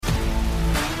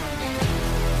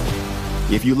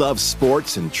If you love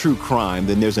sports and true crime,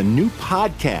 then there's a new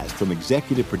podcast from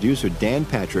executive producer Dan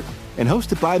Patrick and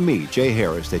hosted by me, Jay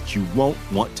Harris, that you won't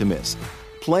want to miss.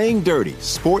 Playing Dirty: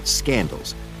 Sports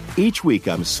Scandals. Each week,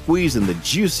 I'm squeezing the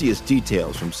juiciest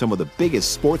details from some of the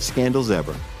biggest sports scandals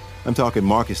ever. I'm talking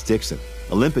Marcus Dixon,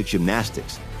 Olympic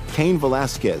gymnastics, Cain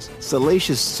Velasquez,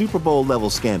 salacious Super Bowl-level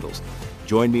scandals.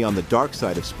 Join me on the dark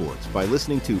side of sports by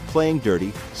listening to Playing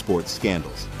Dirty: Sports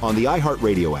Scandals on the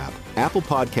iHeartRadio app, Apple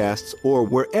Podcasts, or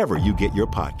wherever you get your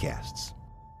podcasts.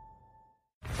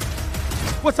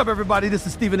 What's up, everybody? This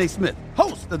is Stephen A. Smith,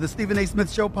 host of the Stephen A.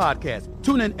 Smith Show podcast.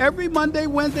 Tune in every Monday,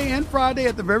 Wednesday, and Friday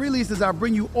at the very least as I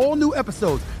bring you all new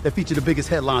episodes that feature the biggest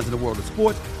headlines in the world of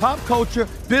sports, pop culture,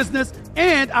 business,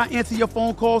 and I answer your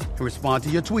phone calls and respond to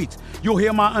your tweets. You'll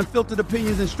hear my unfiltered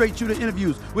opinions and straight-shooter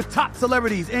interviews with top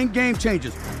celebrities and game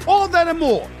changers. All that and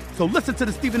more. So listen to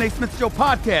the Stephen A. Smith Show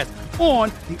podcast on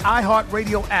the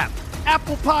iHeartRadio app,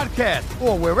 Apple Podcasts,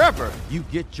 or wherever you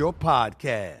get your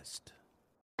podcast.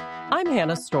 I'm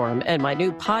Hannah Storm, and my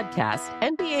new podcast,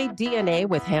 NBA DNA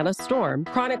with Hannah Storm,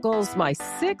 chronicles my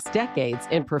 6 decades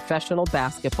in professional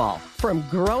basketball. From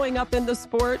growing up in the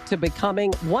sport to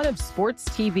becoming one of sports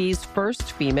TV's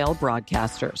first female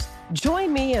broadcasters.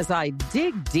 Join me as I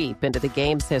dig deep into the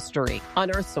game's history,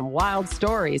 unearth some wild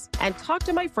stories, and talk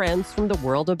to my friends from the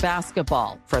world of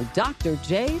basketball, from Dr.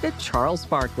 J to Charles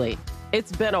Barkley.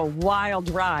 It's been a wild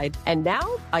ride, and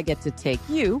now I get to take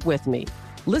you with me.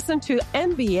 Listen to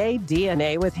NBA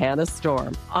DNA with Hannah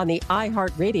Storm on the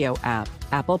iHeartRadio app,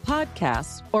 Apple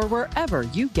Podcasts, or wherever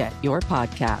you get your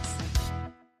podcasts.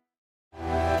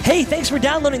 Hey, thanks for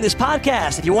downloading this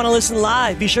podcast. If you want to listen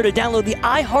live, be sure to download the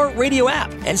iHeartRadio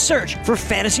app and search for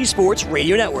Fantasy Sports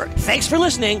Radio Network. Thanks for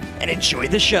listening and enjoy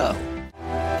the show.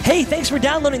 Hey, thanks for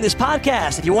downloading this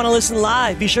podcast. If you want to listen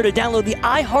live, be sure to download the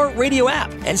iHeartRadio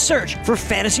app and search for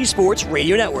Fantasy Sports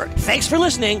Radio Network. Thanks for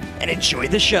listening and enjoy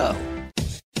the show.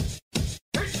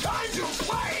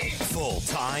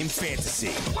 Full-time fantasy.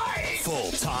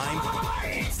 Full-time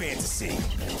fantasy.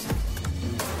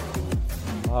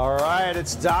 All right,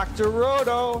 it's Dr.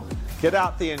 Roto. Get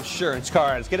out the insurance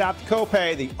cards. Get out the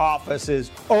copay. The office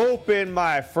is open,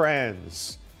 my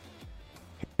friends.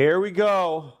 Here we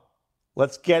go.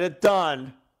 Let's get it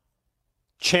done.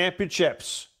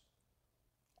 Championships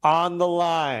on the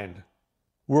line.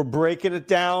 We're breaking it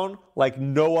down like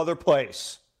no other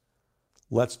place.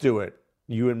 Let's do it,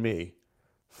 you and me,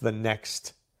 for the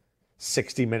next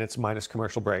 60 minutes minus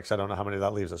commercial breaks. I don't know how many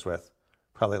that leaves us with.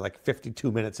 Probably like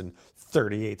 52 minutes and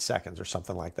 38 seconds or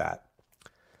something like that.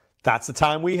 That's the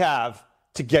time we have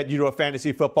to get you to a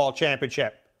fantasy football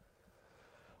championship.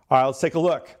 All right, let's take a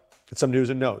look at some news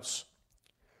and notes.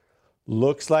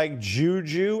 Looks like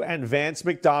Juju and Vance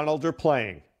McDonald are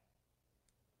playing.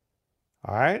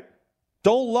 All right.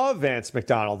 Don't love Vance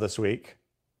McDonald this week.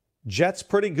 Jets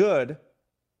pretty good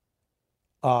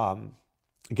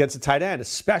against a tight end,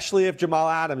 especially if Jamal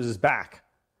Adams is back.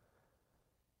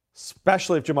 I'm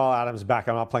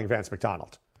not playing Vance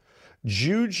McDonald.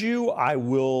 Juju, I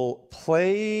will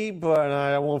play, but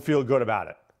I won't feel good about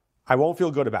it. I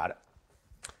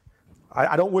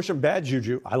don't wish him bad,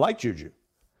 Juju. I like Juju.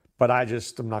 But I'm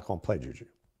not going to play Juju.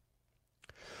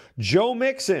 Joe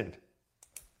Mixon.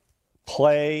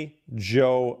 Play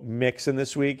Joe Mixon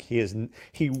this week.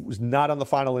 He was not on the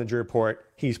final injury report.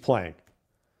 He's playing.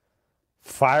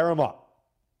 Fire him up.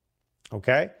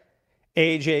 Okay?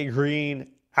 AJ Green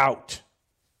out.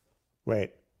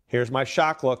 Wait, here's my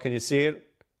shock look. Can you see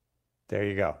it? There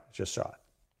you go. Just saw it.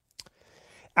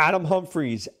 Adam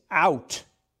Humphries out.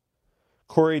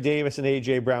 Corey Davis and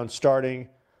A.J. Brown starting.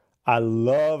 I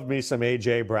love me some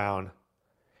A.J. Brown.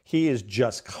 He is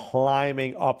just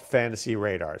climbing up fantasy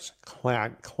radars.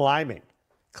 Climbing.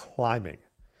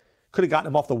 Could have gotten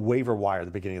him off the waiver wire at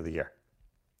the beginning of the year.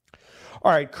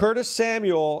 All right, Curtis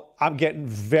Samuel, I'm getting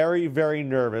very, very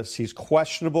nervous. He's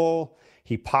questionable.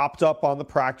 He popped up on the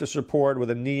practice report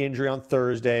with a knee injury on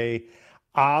Thursday.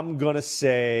 I'm going to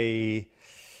say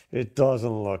it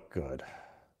doesn't look good.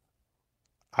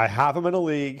 I have him in a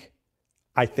league.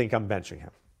 I think I'm benching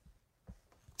him.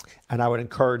 And I would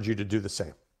encourage you to do the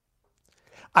same.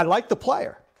 I like the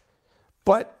player.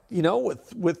 But,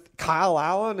 with Kyle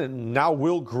Allen and now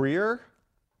Will Grier,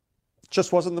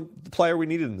 just wasn't the player we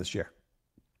needed in this year.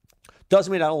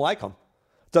 Doesn't mean I don't like him.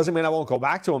 Doesn't mean I won't go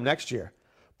back to him next year.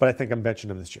 But I think I'm benching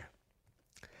him this year.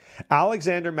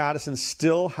 Alexander Mattison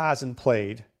still hasn't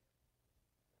played.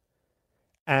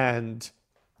 And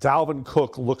Dalvin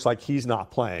Cook looks like he's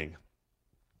not playing.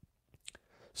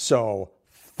 So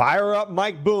fire up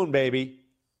Mike Boone, baby.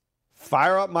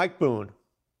 Fire up Mike Boone.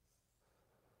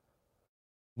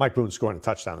 Mike Boone scoring a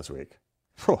touchdown this week.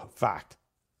 Fact.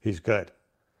 He's good.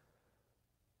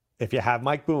 If you have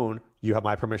Mike Boone, you have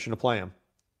my permission to play him.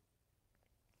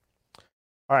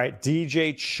 All right,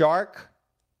 DJ Chark,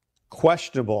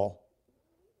 questionable.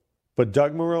 But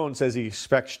Doug Marrone says he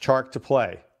expects Chark to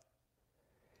play.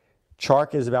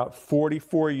 Chark is about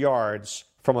 44 yards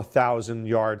from 1,000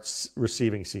 yards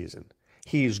receiving season.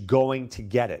 He's going to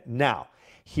get it. Now,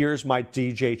 here's my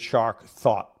DJ Chark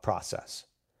thought process.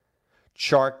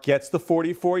 Chark gets the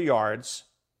 44 yards,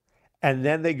 and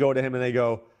then they go to him and they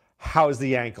go, how's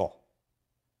the ankle?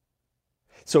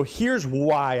 So here's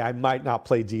why I might not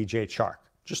play DJ Chark.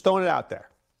 Just throwing it out there.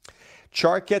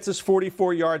 Chark gets his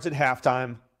 44 yards at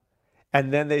halftime,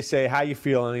 and then they say, how you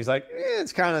feeling? And he's like,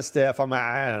 it's kind of stiff. I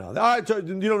don't know. All right,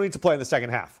 you don't need to play in the second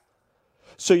half.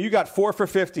 So you got 4 for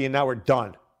 50, and now we're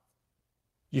done.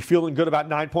 You feeling good about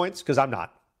 9 points? Because I'm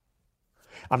not.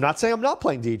 I'm not saying I'm not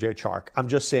playing DJ Chark. I'm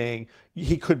just saying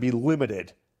he could be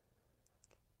limited.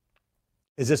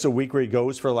 Is this a week where he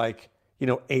goes for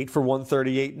 8 for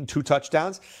 138 and 2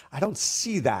 touchdowns? I don't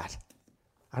see that.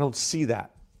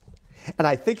 And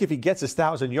I think if he gets his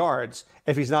 1,000 yards,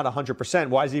 if he's not 100%,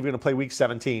 why is he even going to play week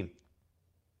 17?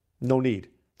 No need.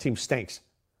 Team stinks.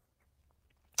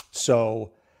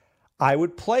 So I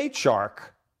would play Chark,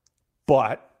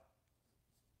 but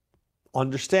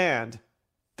understand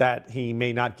that he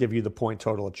may not give you the point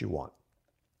total that you want.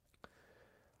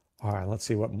 All right, let's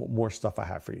see what more stuff I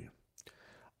have for you.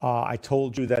 I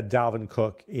told you that Dalvin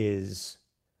Cook is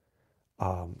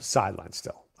sidelined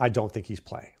still. I don't think he's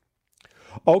playing.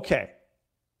 Okay,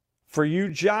 for you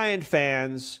Giant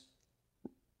fans,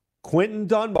 Quinton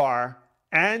Dunbar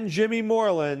and Jimmy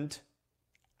Moreland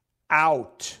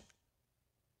out.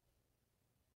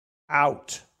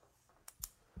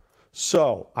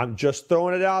 So I'm just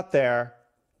throwing it out there.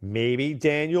 Maybe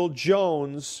Daniel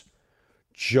Jones.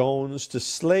 Jones to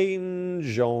Slayton.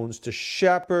 Jones to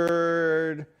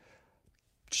Shepard.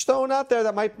 Just throwing it out there.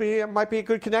 That might be a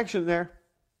good connection there.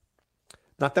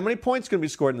 Not that many points going to be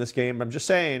scored in this game. I'm just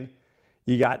saying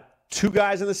you got 2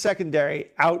 guys in the secondary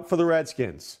out for the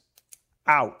Redskins.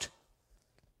 Out.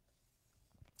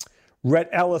 Rhett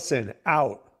Ellison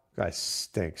out. Guy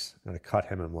stinks. I'm going to cut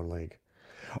him in one league.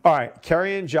 All right,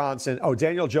 Kerryon Johnson. Oh,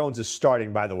 Daniel Jones is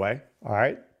starting, by the way. All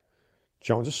right,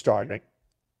 Jones is starting.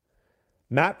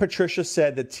 Matt Patricia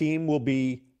said the team will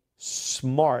be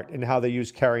smart in how they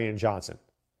use Kerryon Johnson.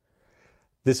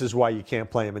 This is why you can't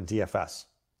play him in DFS.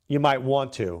 You might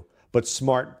want to, but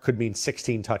smart could mean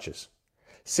 16 touches.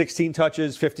 16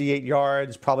 touches, 58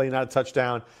 yards, probably not a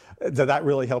touchdown. Did that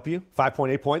really help you?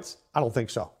 5.8 points? I don't think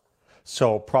so.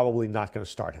 So probably not going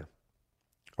to start him.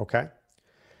 Okay?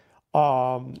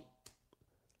 Doug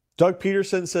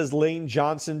Peterson says Lane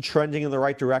Johnson trending in the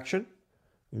right direction.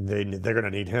 They're going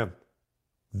to need him.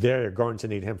 They're going to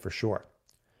need him for sure.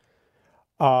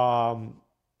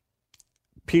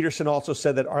 Peterson also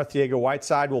said that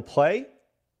Arcega-Whiteside will play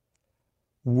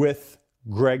with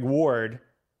Greg Ward.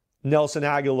 Nelson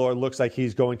Aguilar looks like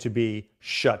he's going to be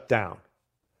shut down.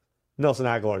 Nelson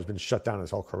Aguilar has been shut down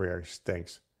his whole career. He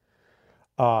stinks.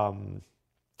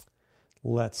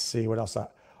 Let's see what else.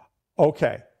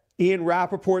 Okay. Ian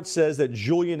Rappaport says that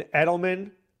Julian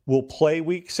Edelman will play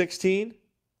week 16.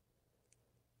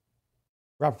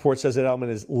 Rappaport says that Edelman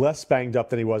is less banged up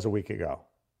than he was a week ago.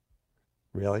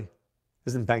 Really?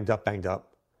 Isn't banged up?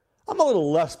 I'm a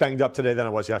little less banged up today than I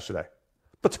was yesterday.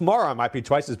 But tomorrow I might be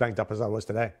twice as banged up as I was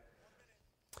today.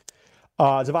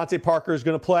 Devontae Parker is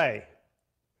going to play.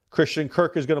 Christian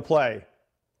Kirk is going to play.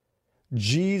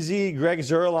 GZ, Greg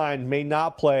Zuerlein may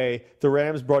not play. The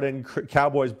Rams brought in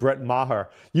Cowboys Brett Maher.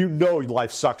 You know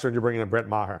life sucks when you're bringing in Brett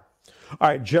Maher. All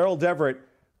right, Gerald Everett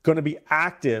going to be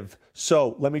active.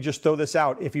 So let me just throw this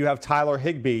out. If you have Tyler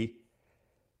Higbee,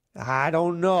 I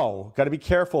don't know. Got to be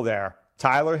careful there.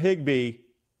 Tyler Higbee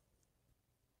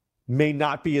may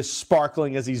not be as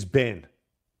sparkling as he's been.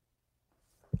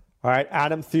 All right,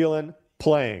 Adam Thielen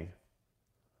playing.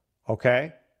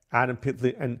 Okay? Adam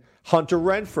Pitley and Hunter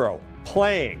Renfrow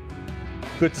playing.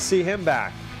 Good to see him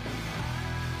back.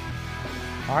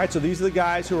 All right, so these are the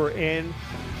guys who are in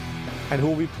and who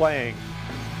will be playing.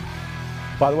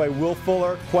 By the way, Will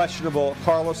Fuller, questionable.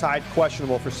 Carlos Hyde,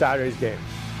 questionable for Saturday's game.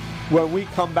 When we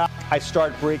come back, I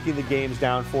start breaking the games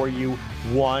down for you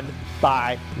one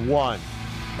by one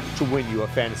to win you a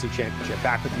fantasy championship.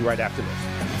 Back with you right after this.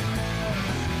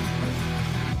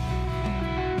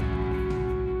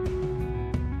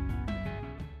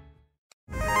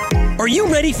 Are you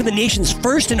ready for the nation's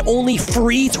first and only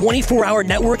free 24-hour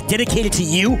network dedicated to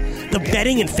you, the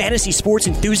betting and fantasy sports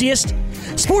enthusiast?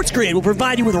 SportsGrid will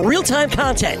provide you with real-time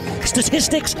content,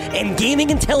 statistics, and gaming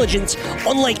intelligence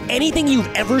unlike anything you've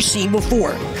ever seen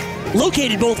before.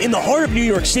 Located both in the heart of New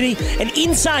York City and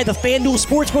inside the FanDuel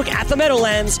Sportsbook at the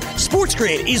Meadowlands,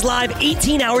 SportsGrid is live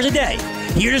 18 hours a day,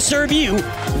 here to serve you,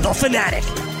 the fanatic.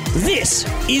 This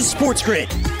is SportsGrid.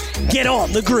 Get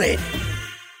on the grid.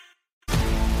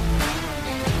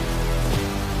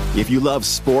 If you love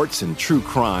sports and true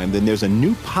crime, then there's a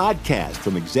new podcast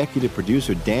from executive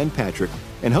producer Dan Patrick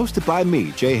and hosted by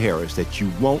me, Jay Harris, that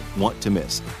you won't want to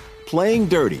miss. Playing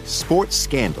Dirty: Sports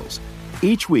Scandals.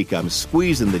 Each week, I'm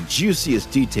squeezing the juiciest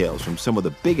details from some of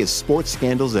the biggest sports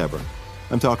scandals ever.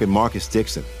 I'm talking Marcus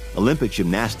Dixon, Olympic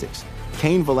gymnastics,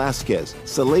 Cain Velasquez,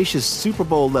 salacious Super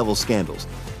Bowl-level scandals.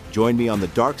 Join me on the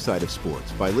dark side of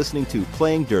sports by listening to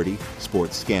Playing Dirty: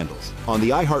 Sports Scandals on the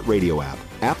iHeartRadio app,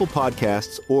 Apple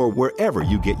Podcasts, or wherever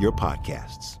you get your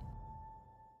podcasts.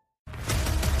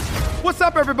 What's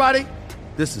up, everybody?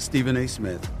 This is Stephen A.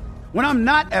 Smith. When I'm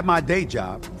not at my day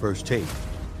job, First Take,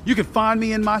 you can find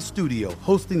me in my studio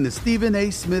hosting the Stephen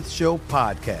A. Smith Show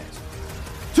podcast.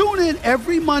 Tune in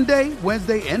every Monday,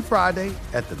 Wednesday, and Friday,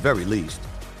 at the very least,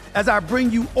 as I bring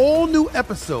you all new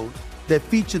episodes that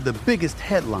feature the biggest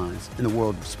headlines in the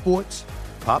world of sports,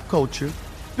 pop culture,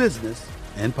 business,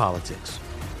 and politics.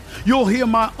 You'll hear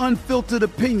my unfiltered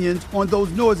opinions on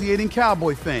those nauseating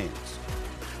Cowboy fans,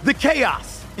 the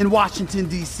chaos in Washington,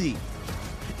 D.C.,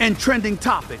 and trending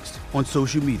topics on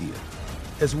social media,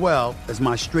 as well as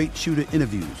my straight shooter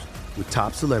interviews with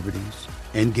top celebrities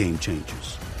and game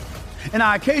changers. And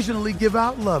I occasionally give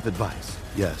out love advice.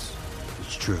 Yes,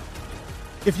 it's true.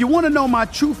 If you want to know my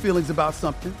true feelings about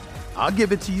something, I'll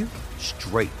give it to you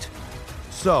straight.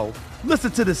 So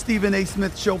listen to the Stephen A.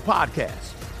 Smith Show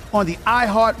podcast on the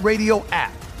iHeartRadio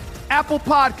app, Apple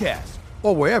Podcasts,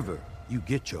 or wherever you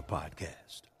get your podcast.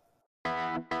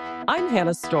 I'm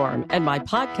Hannah Storm, and my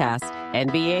podcast,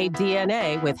 NBA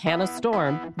DNA with Hannah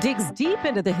Storm, digs deep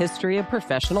into the history of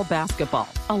professional basketball,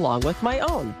 along with my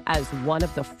own, as one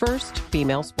of the first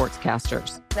female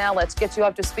sportscasters. Now let's get you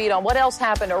up to speed on what else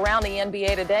happened around the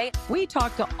NBA today. We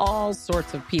talk to all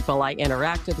sorts of people I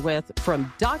interacted with,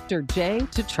 from Dr. J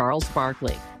to Charles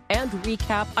Barkley, and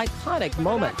recap iconic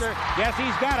moments. Yes,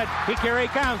 he's got it. Here he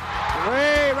comes.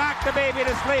 Way rock the baby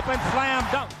to sleep and slam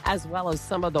dunk. As well as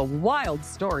some of the wild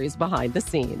stories behind the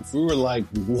scenes. We were like,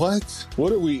 what?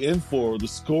 What are we in for? The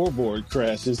scoreboard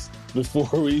crashes before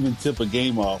we even tip a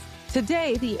game off.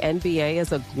 Today, the NBA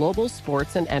is a global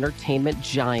sports and entertainment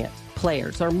giant.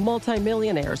 Players are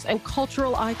multimillionaires and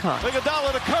cultural icons.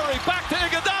 Iguodala to Curry, back to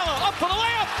Iguodala, up for the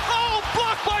layup. Oh,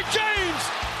 blocked by James.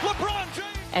 LeBron James.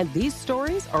 And these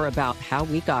stories are about how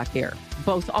we got here,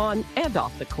 both on and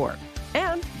off the court.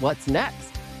 And what's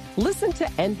next? Listen to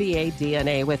NBA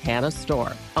DNA with Hannah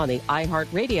Storm on the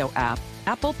iHeartRadio app,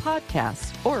 Apple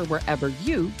Podcasts, or wherever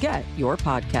you get your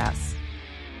podcasts.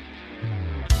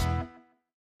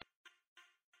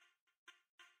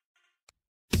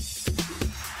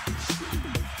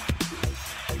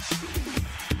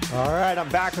 All right, I'm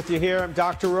back with you here. I'm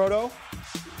Dr. Roto,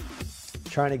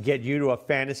 trying to get you to a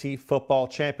fantasy football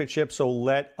championship. So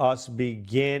let us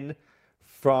begin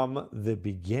from the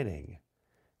beginning.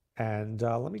 And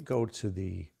let me go to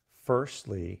the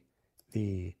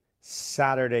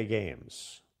Saturday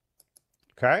games.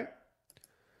 Okay?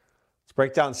 Let's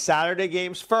break down Saturday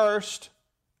games first,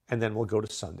 and then we'll go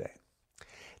to Sunday.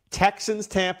 Texans,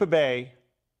 Tampa Bay.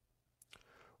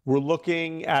 We're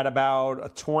looking at about a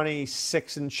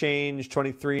 26 and change,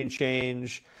 23 and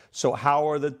change. So how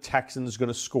are the Texans going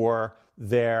to score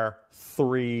their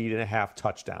 3.5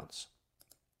 touchdowns?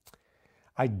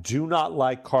 I do not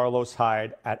like Carlos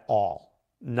Hyde at all.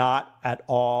 Not at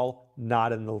all,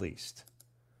 not in the least.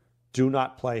 Do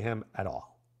not play him at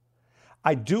all.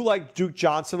 I do like Duke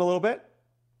Johnson a little bit,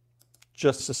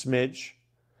 just a smidge.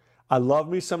 I love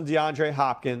me some DeAndre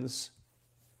Hopkins.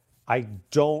 I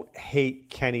don't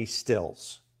hate Kenny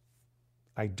Stills.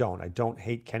 I don't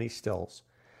hate Kenny Stills.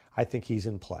 I think he's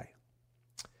in play.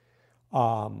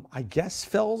 I guess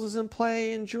Fells is in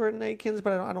play and Jordan Akins,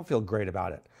 but I don't feel great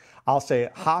about it. I'll say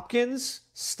Hopkins,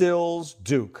 Stills,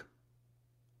 Duke.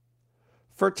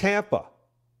 For Tampa,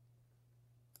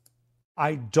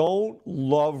 I don't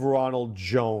love Ronald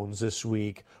Jones this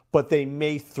week, but they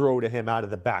may throw to him out of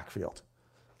the backfield.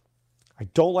 I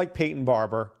don't like Peyton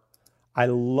Barber. I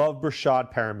love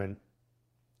Brashad Perriman.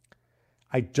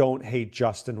 I don't hate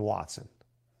Justin Watson.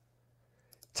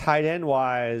 Tight end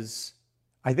wise,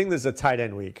 I think this is a tight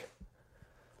end week.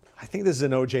 I think this is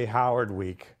an O.J. Howard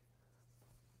week,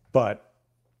 but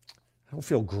I don't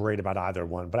feel great about either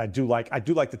one. But I do like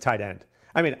the tight end.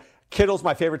 I mean, Kittle's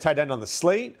my favorite tight end on the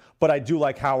slate, but I do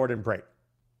like Howard and Brate.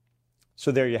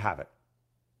 So there you have it.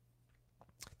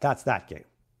 That's that game.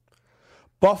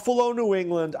 Buffalo, New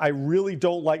England, I really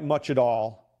don't like much at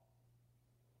all.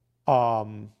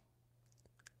 I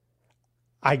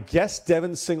guess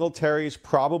Devin Singletary is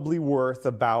probably worth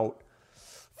about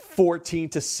 14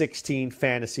 to 16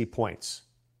 fantasy points.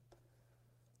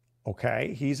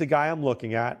 Okay, he's a guy I'm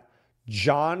looking at.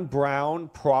 John Brown,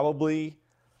 probably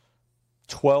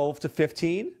 12 to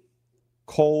 15.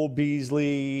 Cole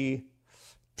Beasley,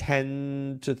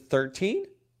 10 to 13.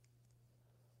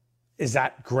 Is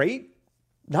that great?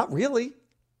 Not really.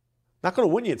 Not going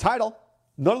to win you a title.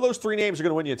 None of those three names are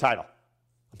going to win you a title.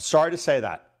 I'm sorry to say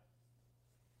that.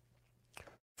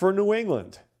 For New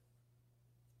England,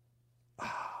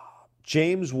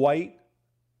 James White,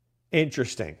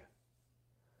 interesting.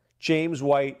 James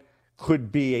White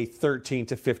could be a 13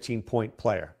 to 15 point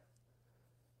player.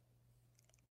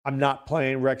 I'm not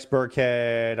playing Rex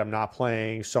Burkhead. I'm not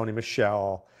playing Sony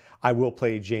Michel. I will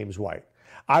play James White.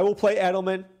 I will play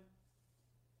Edelman.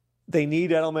 They need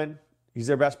Edelman. He's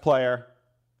their best player.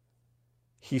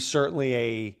 He's certainly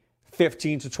a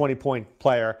 15 to 20 point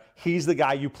player. He's the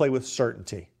guy you play with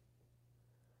certainty.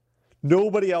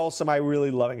 Nobody else am I really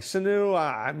loving. Sanu,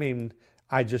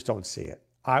 I just don't see it.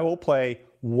 I will play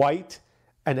White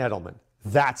and Edelman.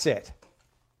 That's it.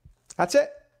 That's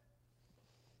it.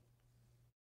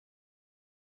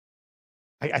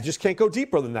 I just can't go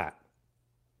deeper than that.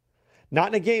 Not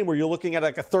in a game where you're looking at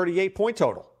like a 38 point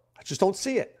total. I just don't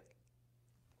see it.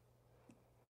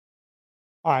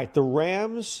 All right, the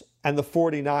Rams and the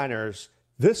 49ers.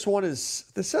 This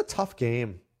is a tough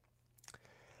game.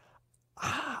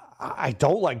 I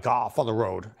don't like Goff on the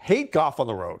road. Hate Goff on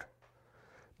the road.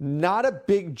 Not a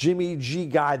big Jimmy G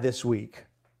guy this week.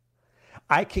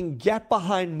 I can get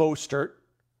behind Mostert.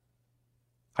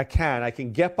 I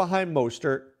can get behind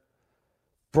Mostert.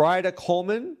 Bryda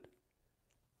Coleman,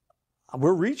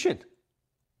 we're reaching.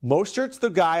 Mostert's the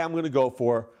guy I'm going to go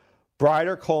for.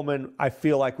 Bryda Coleman, I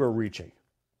feel like we're reaching.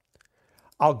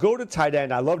 I'll go to tight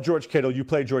end. I love George Kittle. You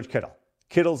play George Kittle.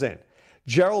 Kittle's in.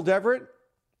 Gerald Everett,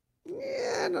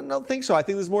 I don't think so. I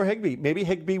think there's more Higbee. Maybe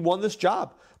Higbee won this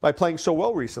job by playing so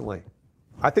well recently.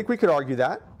 I think we could argue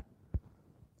that.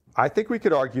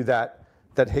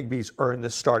 That Higbee's earned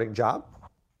this starting job.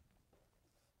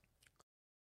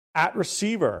 At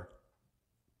receiver,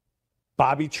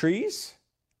 Bobby Trees,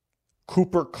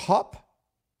 Cooper Kupp,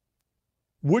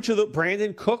 which of the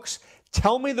Brandon Cooks?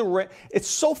 Tell me it's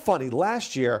so funny.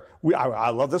 Last year, I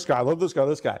love this guy,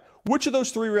 this guy. Which of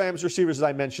those three Rams receivers that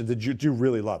I mentioned did you do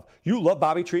really love? You love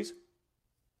Bobby Trees?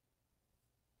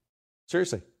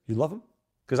 Seriously, you love him?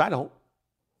 Because I don't.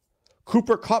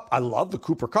 Cooper Kupp, I love the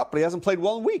Cooper Kupp, but he hasn't played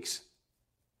well in weeks.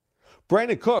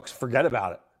 Brandon Cooks, forget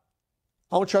about it.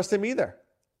 I don't trust him either.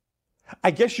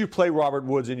 I guess you play Robert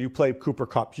Woods and you play Cooper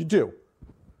Kupp. You do.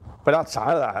 But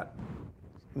outside of that,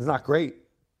 it's not great.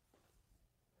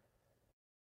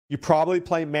 You probably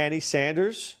play Manny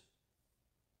Sanders,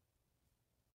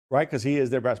 right? Because he is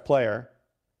their best player.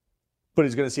 But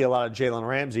he's going to see a lot of Jalen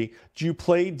Ramsey. Do you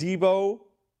play Deebo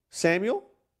Samuel?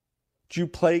 Do you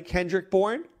play Kendrick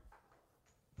Bourne?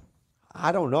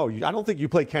 I don't know. I don't think you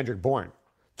play Kendrick Bourne.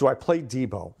 Do I play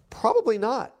Deebo? Probably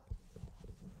not.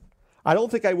 I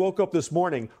don't think I woke up this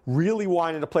morning really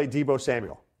wanting to play Deebo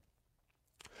Samuel.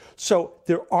 So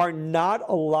there are not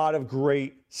a lot of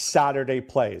great Saturday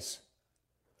plays.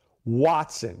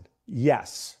 Watson,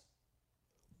 yes.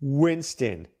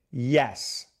 Winston,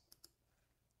 yes.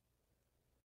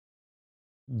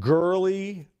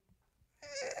 Gurley,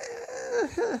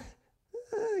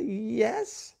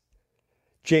 yes.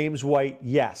 James White,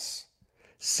 yes.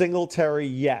 Singletary,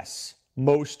 yes.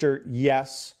 Mostert,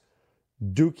 yes.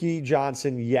 Dookie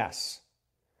Johnson, yes.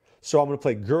 So I'm going to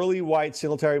play Gurley, White,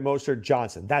 Singletary, Mostert,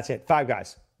 Johnson. That's it. 5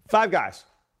 guys. 5 guys.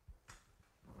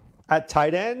 At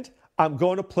tight end, I'm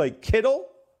going to play Kittle,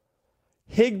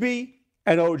 Higbee,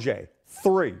 and OJ.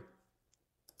 3.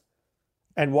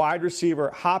 And wide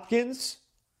receiver, Hopkins,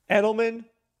 Edelman,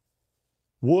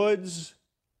 Woods,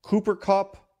 Cooper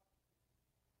Kupp,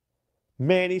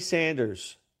 Manny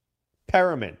Sanders,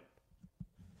 Perriman.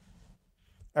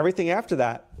 Everything after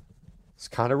that is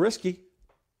kind of risky.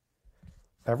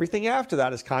 Everything after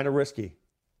that is kind of risky.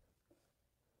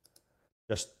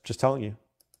 Just telling you.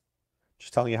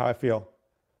 Just telling you how I feel.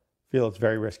 Feel it's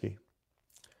very risky.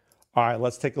 All right,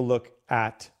 let's take a look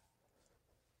at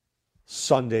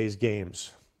Sunday's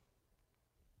games.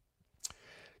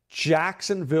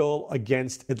 Jacksonville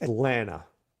against Atlanta.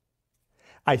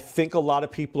 I think a lot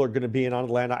of people are going to be in on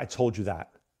Atlanta. I told you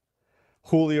that.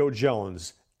 Julio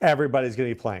Jones, everybody's going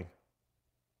to be playing.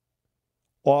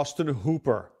 Austin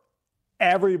Hooper,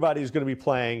 everybody's going to be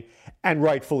playing, and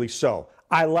rightfully so.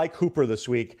 I like Hooper this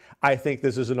week. I think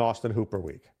this is an Austin Hooper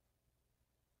week.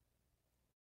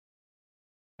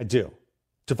 I do.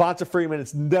 Devonta Freeman,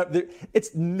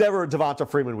 it's never a Devonta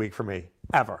Freeman week for me,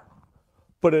 ever.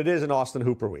 But it is an Austin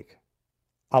Hooper week.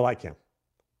 I like him.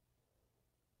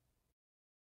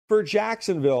 For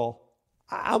Jacksonville,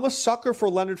 I'm a sucker for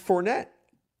Leonard Fournette.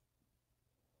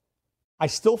 I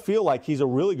still feel like he's a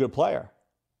really good player.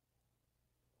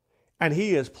 And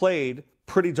he has played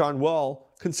pretty darn well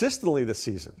consistently this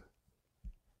season.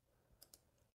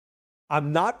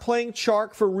 I'm not playing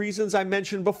Chark for reasons I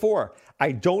mentioned before.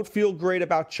 I don't feel great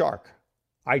about Chark.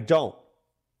 I don't.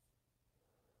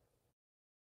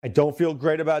 I don't feel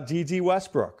great about D.D.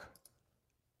 Westbrook.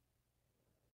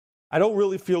 I don't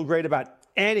really feel great about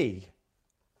any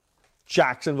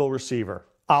Jacksonville receiver.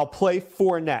 I'll play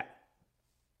Fournette.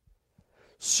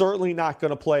 Certainly not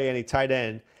going to play any tight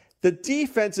end. The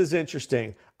defense is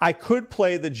interesting. I could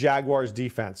play the Jaguars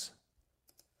defense.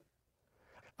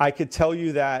 I could tell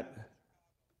you that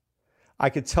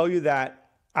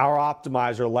our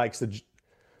optimizer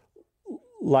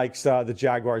likes the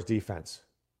Jaguars defense.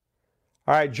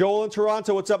 All right, Joel in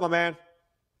Toronto, what's up, my man?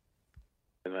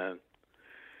 Hey, man.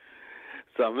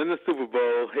 So I'm in the Super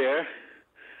Bowl here,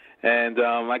 and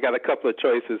I got a couple of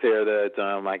choices here that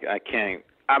I can't.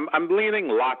 I'm leaning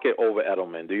Lockett over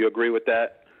Edelman. Do you agree with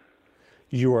that?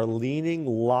 You are leaning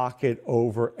Lockett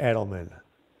over Edelman.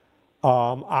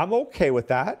 I'm okay with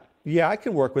that. Yeah, I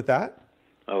can work with that.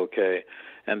 Okay.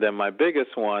 And then my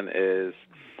biggest one is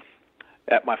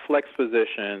at my flex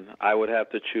position, I would have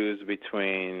to choose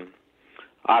between,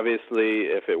 obviously,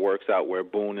 if it works out where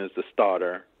Boone is the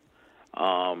starter,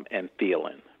 and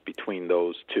Thielen, between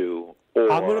those two.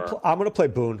 Or I'm going to play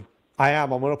Boone. I'm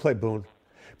going to play Boone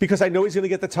because I know he's going to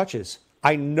get the touches.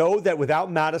 I know that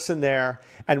without Madison there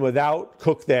and without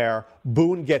Cook there,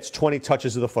 Boone gets 20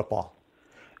 touches of the football.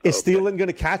 Is Thielen going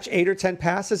to catch 8 or 10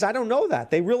 passes? I don't know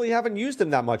that. They really haven't used him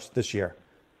that much this year.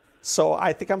 So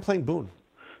I think I'm playing Boone.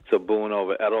 So Boone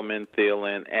over Edelman,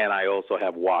 Thielen, and I also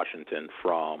have Washington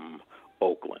from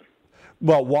Oakland.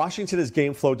 Well, Washington is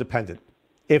game flow dependent.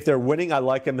 If they're winning, I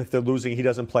like him. If they're losing, he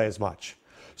doesn't play as much.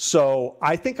 So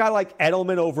I think I like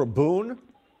Edelman over Boone.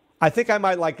 I think I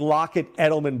might like Lockett,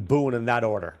 Edelman, Boone in that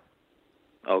order.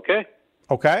 Okay.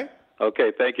 Okay?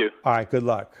 Okay, thank you. All right, good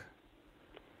luck.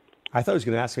 I thought he was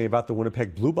going to ask me about the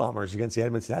Winnipeg Blue Bombers against the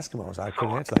Edmonton Eskimos. I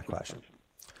couldn't answer that question.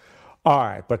 All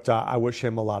right, but I wish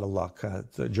him a lot of luck.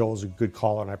 Joel's a good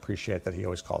caller, and I appreciate that he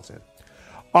always calls in.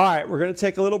 All right, we're going to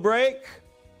take a little break.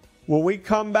 When we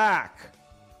come back,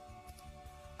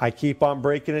 I keep on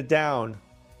breaking it down.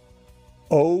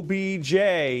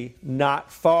 OBJ,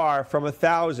 not far from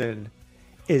 1,000.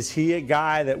 Is he a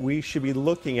guy that we should be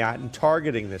looking at and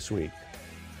targeting this week?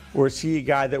 Or is he a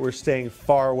guy that we're staying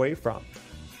far away from?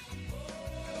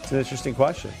 It's an interesting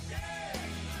question.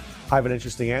 I have an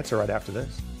interesting answer right after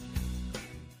this.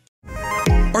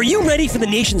 Are you ready for the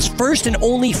nation's first and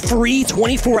only free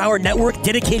 24-hour network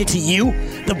dedicated to you,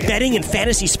 the betting and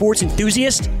fantasy sports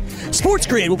enthusiast?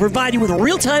 SportsGrid will provide you with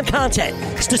real-time content,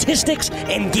 statistics,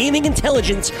 and gaming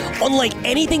intelligence unlike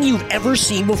anything you've ever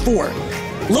seen before.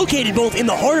 Located both in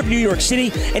the heart of New York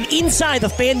City and inside the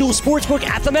FanDuel Sportsbook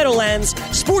at the Meadowlands,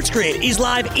 SportsGrid is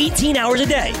live 18 hours a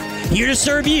day, here to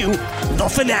serve you, the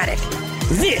fanatic.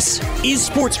 This is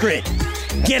SportsGrid.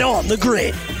 Get on the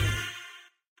grid.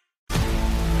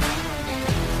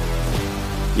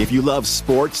 If you love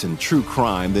sports and true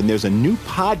crime, then there's a new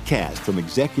podcast from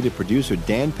executive producer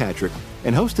Dan Patrick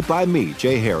and hosted by me,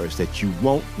 Jay Harris, that you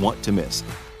won't want to miss.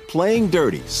 Playing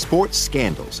Dirty: Sports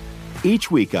Scandals. Each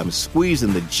week, I'm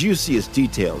squeezing the juiciest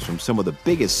details from some of the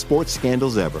biggest sports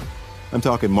scandals ever. I'm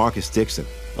talking Marcus Dixon,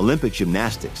 Olympic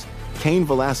gymnastics, Cain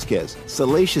Velasquez,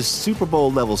 salacious Super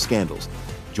Bowl-level scandals.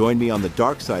 Join me on the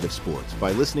dark side of sports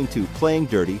by listening to Playing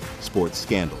Dirty: Sports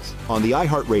Scandals on the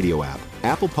iHeartRadio app,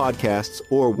 Apple Podcasts,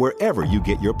 or wherever you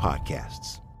get your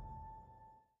podcasts.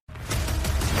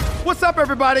 What's up,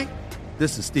 everybody?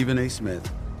 This is Stephen A. Smith.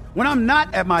 When I'm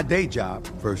not at my day job,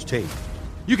 First Take,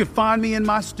 you can find me in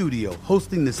my studio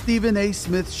hosting the Stephen A.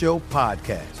 Smith Show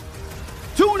podcast.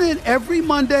 Tune in every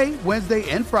Monday, Wednesday,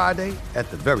 and Friday,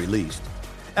 at the very least,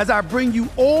 as I bring you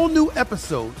all new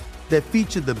episodes that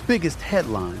feature the biggest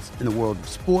headlines in the world of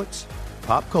sports,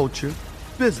 pop culture,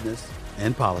 business,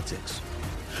 and politics.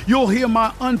 You'll hear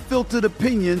my unfiltered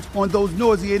opinions on those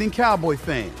nauseating Cowboy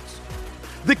fans,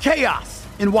 the chaos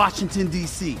in Washington,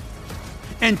 D.C.,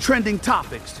 and trending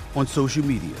topics on social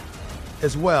media,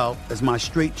 as well as my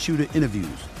straight shooter interviews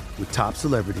with top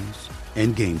celebrities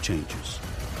and game changers.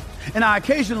 And I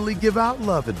occasionally give out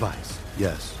love advice.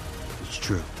 Yes, it's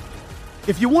true.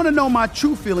 If you want to know my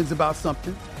true feelings about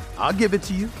something, I'll give it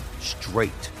to you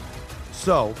straight.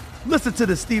 So listen to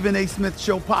the Stephen A. Smith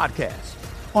Show podcast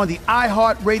on the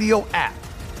iHeartRadio app,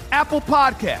 Apple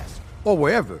Podcasts, or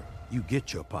wherever you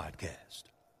get your podcast.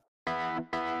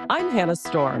 I'm Hannah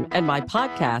Storm, and my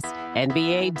podcast,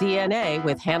 NBA DNA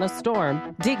with Hannah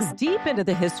Storm, digs deep into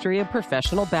the history of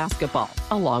professional basketball,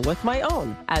 along with my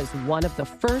own, as one of the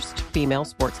first female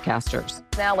sportscasters.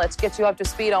 Now let's get you up to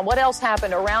speed on what else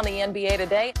happened around the NBA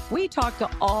today. We talked to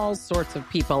all sorts of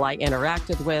people I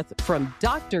interacted with, from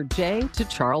Dr. J to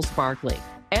Charles Barkley,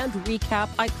 and recap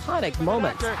iconic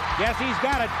moments. Yes, he's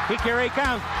got it. Here he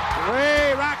comes.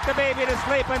 Way rock the baby to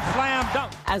sleep and slam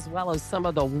dunk. As well as some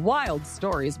of the wild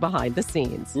stories behind the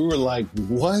scenes. We were like,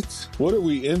 what? What are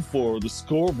we in for? The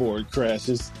scoreboard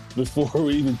crashes before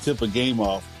we even tip a game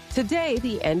off. Today,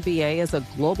 the NBA is a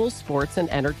global sports and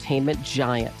entertainment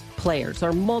giant. Players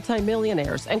are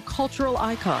multimillionaires and cultural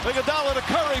icons. Iguodala to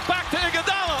Curry, back to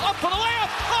Iguodala, up for the layup.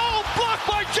 Oh, blocked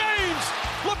by James.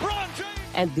 LeBron James.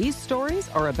 And these stories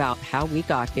are about how we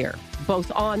got here,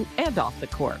 both on and off the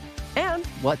court. And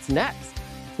what's next?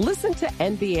 Listen to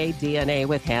NBA DNA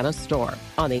with Hannah Storm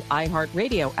on the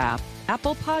iHeartRadio app,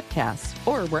 Apple Podcasts,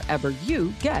 or wherever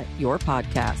you get your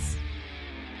podcasts.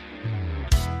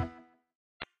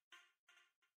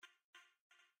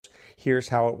 Here's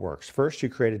how it works. First, you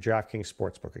create a DraftKings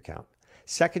Sportsbook account.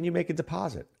 Second, you make a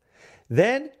deposit.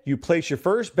 Then you place your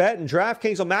first bet, and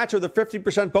DraftKings will match it with a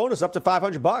 50% bonus up to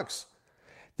 $500.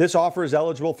 This offer is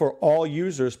eligible for all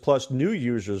users, plus new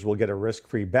users will get a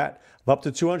risk-free bet of up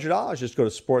to $200. Just go to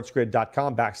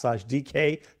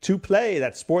sportsgrid.com/DK to play.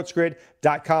 That's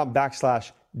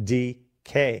sportsgrid.com/DK.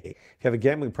 If you have a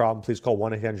gambling problem, please call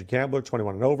 1-800-GAMBLER,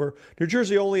 21 and over. New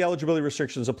Jersey only. Eligibility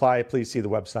restrictions apply. Please see the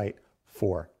website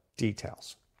for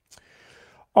details.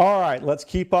 All right, let's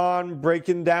keep on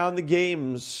breaking down the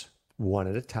games one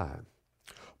at a time.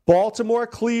 Baltimore,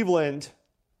 Cleveland.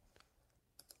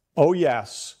 Oh,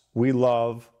 yes, we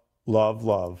love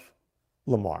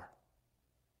Lamar.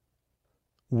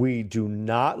 We do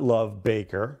not love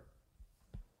Baker.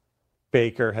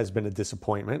 Baker has been a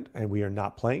disappointment, and we are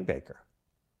not playing Baker.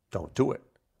 Don't do it.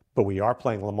 But we are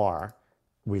playing Lamar.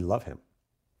 We love him.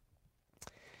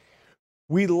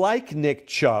 We like Nick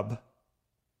Chubb.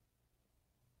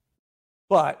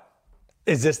 But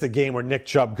is this the game where Nick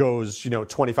Chubb goes,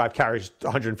 25 carries,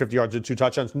 150 yards, and 2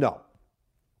 touchdowns? No.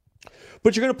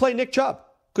 But you're going to play Nick Chubb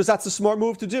because that's the smart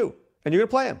move to do. And you're going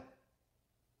to play him.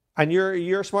 And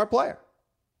you're a smart player.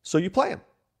 So you play him. I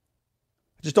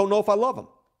just don't know if I love him.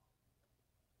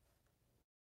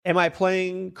 Am I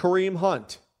playing Kareem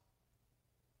Hunt?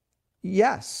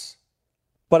 Yes.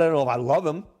 But I don't know if I love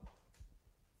him.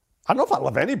 I don't know if I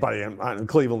love anybody in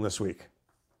Cleveland this week.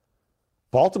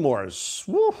 Baltimore is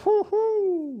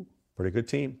pretty good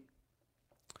team.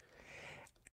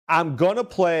 I'm going to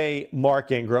play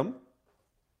Mark Ingram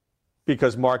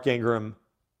because Mark Ingram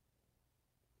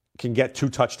can get 2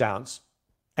 touchdowns.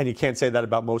 And you can't say that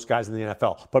about most guys in the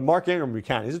NFL. But Mark Ingram, you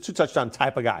can. He's a 2-touchdown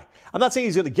type of guy. I'm not saying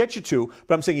he's going to get you 2,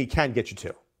 but I'm saying he can get you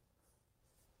 2.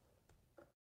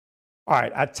 All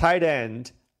right, at tight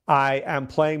end, I am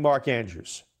playing Mark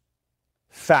Andrews.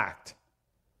 Fact.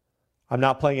 I'm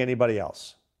not playing anybody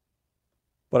else.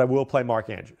 But I will play Mark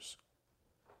Andrews.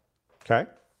 Okay?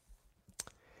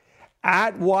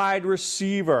 At wide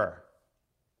receiver,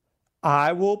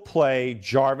 I will play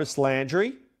Jarvis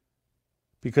Landry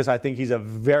because I think he's a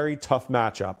very tough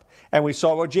matchup. And we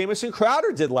saw what Jamison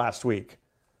Crowder did last week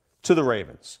to the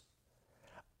Ravens.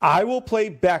 I will play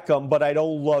Beckham, but I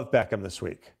don't love Beckham this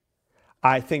week.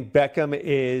 I think Beckham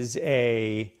is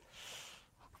a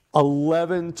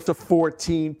 11 to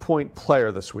 14 point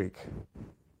player this week.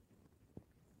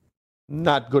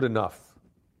 Not good enough.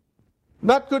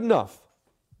 Not good enough.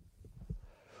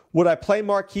 Would I play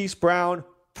Marquise Brown?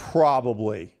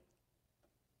 Probably.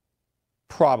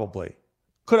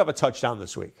 Could have a touchdown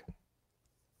this week.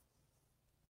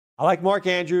 I like Mark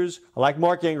Andrews. I like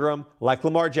Mark Ingram. I like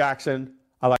Lamar Jackson.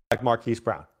 I like Marquise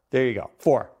Brown. There you go.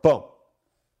 4. Boom.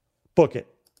 Book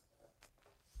it.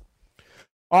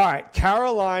 All right.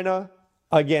 Carolina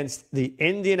against the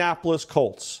Indianapolis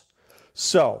Colts.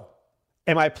 So,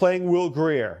 am I playing Will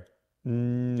Grier?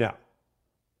 No.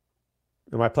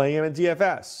 Am I playing him in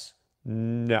DFS?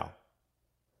 No.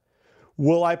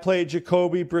 Will I play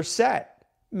Jacoby Brissett?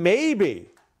 Maybe.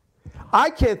 I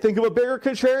can't think of a bigger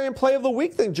contrarian play of the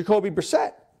week than Jacoby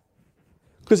Brissett.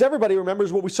 Because everybody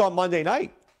remembers what we saw Monday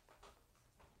night.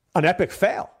 An epic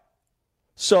fail.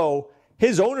 So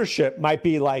his ownership might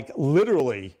be like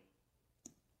literally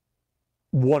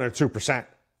 1 or 2%.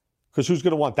 Because who's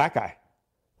going to want that guy?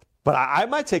 But I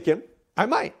might take him. I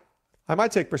might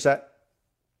take Brissett.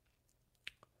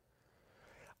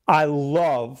 I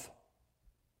love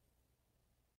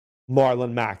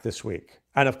Marlon Mack this week.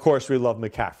 And of course, we love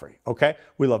McCaffrey, okay?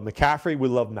 We love McCaffrey, we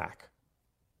love Mack.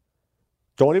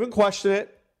 Don't even question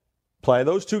it. Play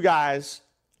those two guys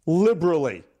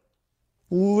liberally.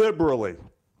 Liberally.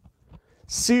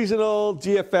 Seasonal,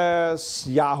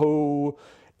 DFS, Yahoo,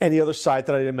 any other site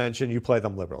that I didn't mention, you play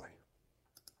them liberally.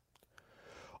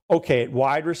 Okay, at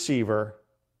wide receiver,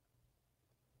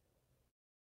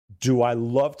 do I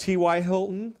love T.Y.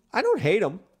 Hilton? I don't hate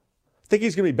him. I think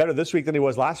he's going to be better this week than he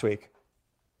was last week.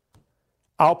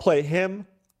 I'll play him.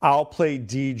 I'll play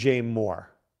DJ Moore.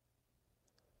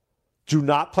 Do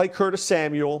not play Curtis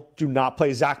Samuel. Do not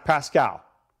play Zach Pascal.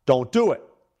 Don't do it.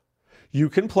 You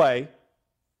can play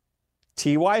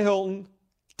T.Y. Hilton,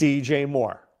 DJ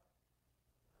Moore,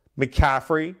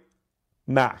 McCaffrey,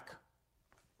 Mack.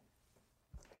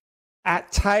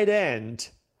 At tight end,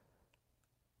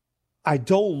 I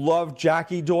don't love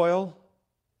Jackie Doyle,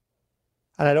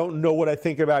 and I don't know what I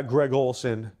think about Greg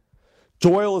Olsen.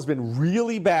 Doyle has been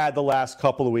really bad the last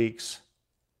couple of weeks,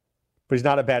 but he's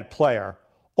not a bad player.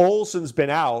 Olsen's been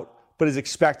out, but is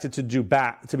expected to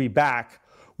be back.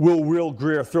 Will Will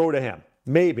Grier throw to him?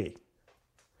 Maybe.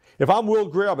 If I'm Will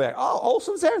Grier, I'll be like, oh,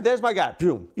 Olsen's there. There's my guy.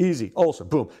 Boom. Easy. Olsen.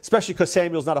 Boom. Especially because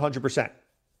Samuel's not 100%.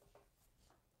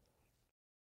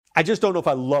 I just don't know if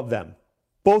I love them.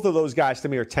 Both of those guys to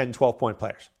me are 10, 12-point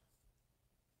players.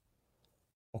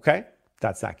 Okay?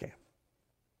 That's that game.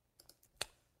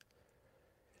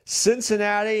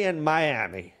 Cincinnati and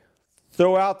Miami.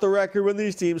 Throw out the record when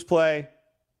these teams play.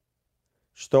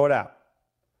 Just throw it out.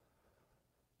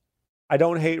 I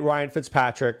don't hate Ryan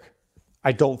Fitzpatrick.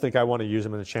 I don't think I want to use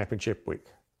him in the championship week.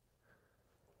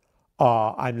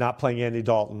 I'm not playing Andy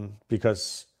Dalton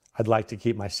because I'd like to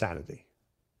keep my sanity.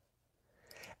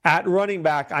 At running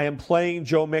back, I am playing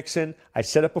Joe Mixon. I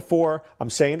said it before. I'm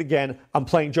saying it again. I'm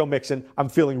playing Joe Mixon. I'm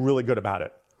feeling really good about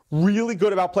it. Really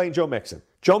good about playing Joe Mixon.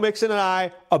 Joe Mixon and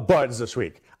I are buds this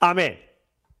week. I'm in.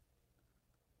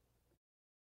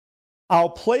 I'll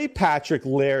play Patrick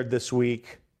Laird this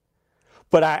week,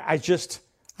 but I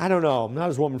don't know. I'm not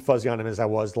as warm and fuzzy on him as I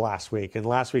was last week. And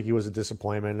last week he was a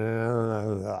disappointment.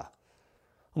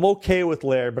 I'm okay with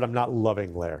Laird, but I'm not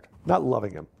loving Laird. Not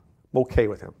loving him. I'm okay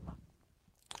with him.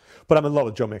 But I'm in love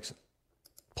with Joe Mixon.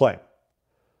 Play him.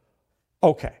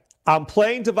 Okay. I'm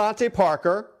playing Devontae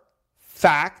Parker.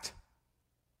 Fact.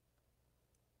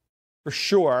 For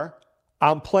sure.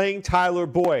 I'm playing Tyler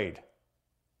Boyd.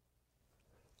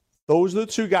 Those are the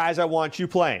two guys I want you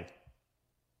playing.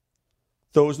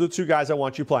 Those are the two guys I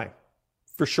want you playing.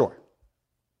 For sure.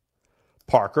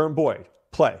 Parker and Boyd.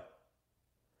 Play.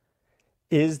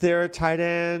 Is there a tight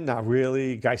end? Not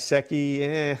really.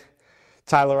 Gesicki?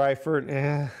 Tyler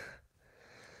Eifert?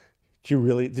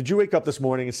 Did you wake up this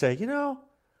morning and say,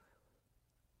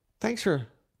 thanks for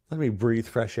letting me breathe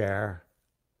fresh air.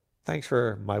 Thanks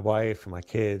for my wife and my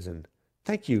kids. And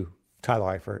thank you,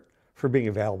 Tyler Eifert, for being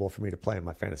available for me to play in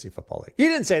my fantasy football league. You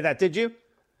didn't say that, did you?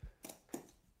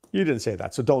 You didn't say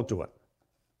that, so don't do it.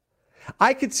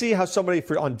 I could see how somebody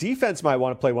on defense might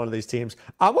want to play one of these teams.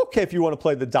 I'm okay if you want to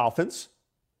play the Dolphins.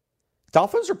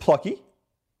 Dolphins are plucky.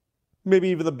 Maybe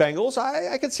even the Bengals.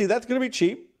 I can see that's going to be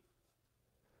cheap.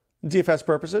 DFS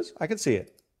purposes, I can see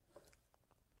it.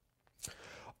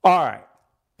 All right.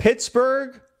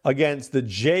 Pittsburgh against the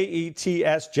Jets,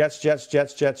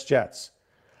 Jets.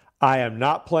 I am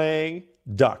not playing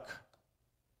Duck.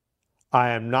 I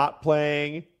am not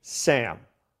playing Sam.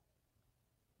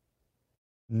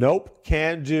 Nope,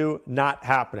 can do, not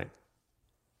happening.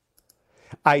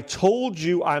 I told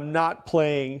you I'm not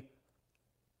playing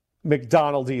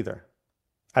McDonald either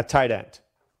at tight end.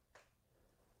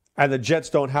 And the Jets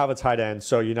don't have a tight end,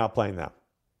 so you're not playing them.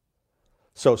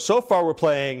 So far we're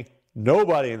playing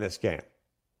nobody in this game.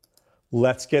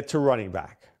 Let's get to running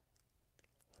back.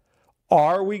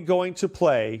 Are we going to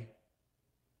play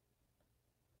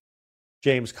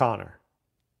James Conner?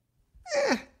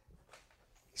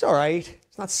 He's all right.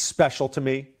 It's not special to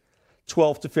me.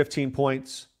 12 to 15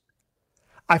 points.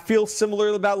 I feel similar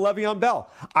about Le'Veon Bell.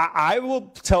 I will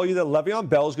tell you that Le'Veon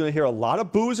Bell is going to hear a lot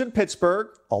of boos in Pittsburgh.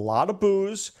 A lot of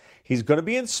boos. He's going to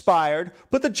be inspired.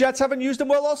 But the Jets haven't used him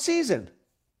well all season.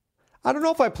 I don't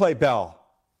know if I play Bell.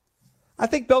 I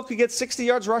think Bell could get 60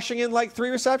 yards rushing in like 3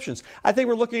 receptions. I think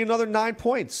we're looking at another 9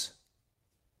 points.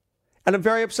 And I'm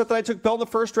very upset that I took Bell in the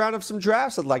first round of some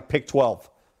drafts at like pick 12.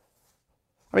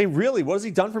 I mean, really, what has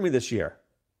he done for me this year?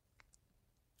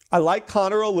 I like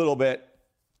Conner a little bit.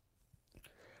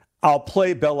 I'll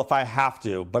play Bell if I have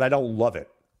to, but I don't love it.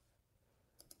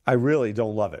 I really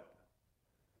don't love it.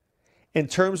 In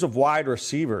terms of wide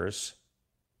receivers,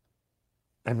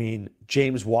 I mean,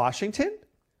 James Washington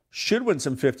should win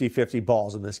some 50-50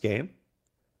 balls in this game.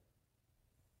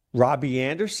 Robbie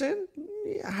Anderson?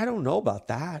 I don't know about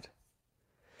that.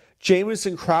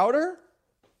 Jamison Crowder?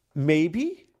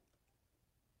 Maybe.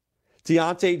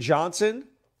 Deontay Johnson?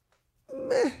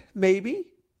 Maybe.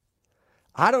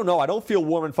 I don't know. I don't feel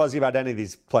warm and fuzzy about any of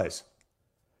these plays.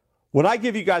 When I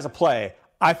give you guys a play,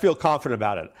 I feel confident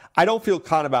about it. I don't feel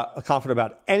confident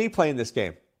about any play in this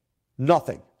game.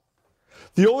 Nothing.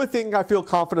 The only thing I feel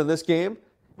confident in this game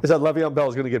is that Le'Veon Bell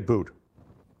is going to get booed.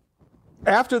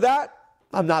 After that,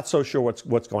 I'm not so sure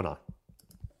what's going on.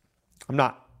 I'm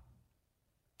not.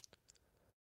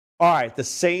 All right, the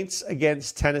Saints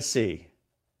against Tennessee.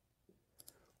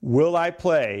 Will I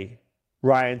play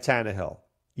Ryan Tannehill?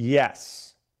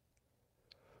 Yes.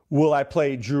 Will I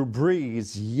play Drew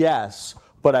Brees? Yes,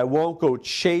 but I won't go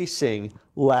chasing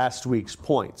last week's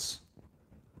points.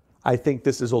 I think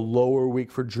this is a lower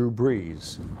week for Drew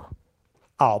Brees.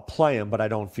 I'll play him, but I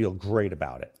don't feel great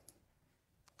about it.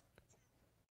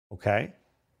 Okay?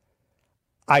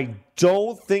 I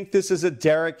don't think this is a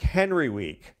Derrick Henry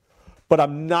week, but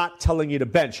I'm not telling you to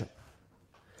bench him.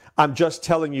 I'm just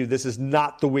telling you this is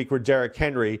not the week where Derrick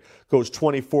Henry goes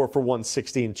 24 for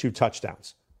 160 and 2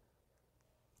 touchdowns.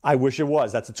 I wish it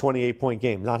was. That's a 28-point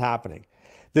game. Not happening.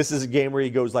 This is a game where he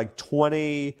goes like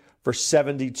 20 for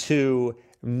 72.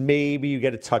 Maybe you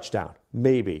get a touchdown.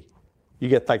 Maybe. You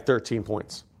get like 13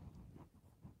 points.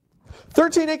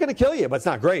 13 ain't going to kill you, but it's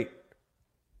not great.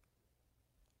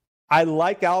 I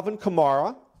like Alvin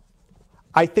Kamara.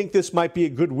 I think this might be a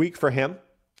good week for him.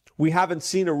 We haven't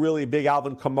seen a really big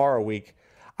Alvin Kamara week.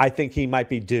 I think he might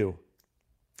be due.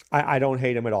 I don't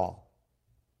hate him at all.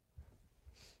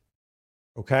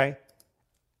 Okay?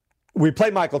 We play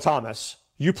Michael Thomas.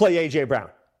 You play A.J. Brown.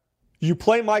 You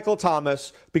play Michael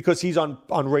Thomas because he's on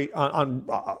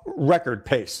record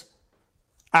pace.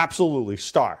 Absolutely,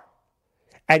 star.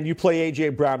 And you play A.J.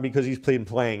 Brown because he's been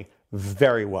playing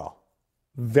very well.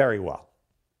 Very well.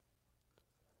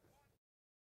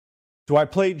 Do I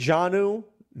play Jonnu?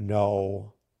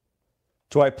 No.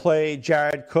 Do I play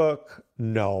Jared Cook?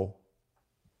 No.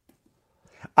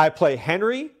 I play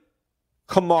Henry,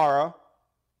 Kamara,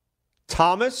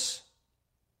 Thomas,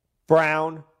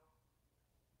 Brown,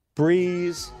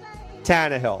 Brees,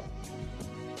 Tannehill.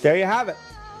 There you have it.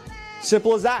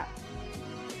 Simple as that.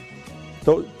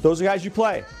 Those are guys you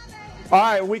play. All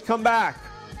right, when we come back,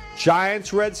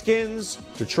 Giants, Redskins,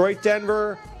 Detroit,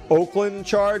 Denver, Oakland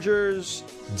Chargers,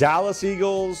 Dallas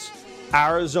Eagles,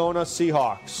 Arizona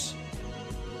Seahawks.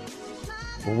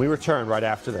 When we return right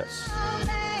after this.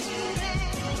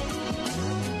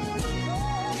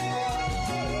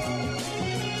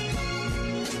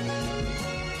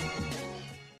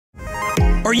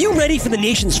 Are you ready for the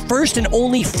nation's first and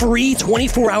only free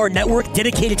 24-hour network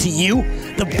dedicated to you,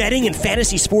 the betting and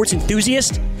fantasy sports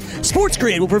enthusiast?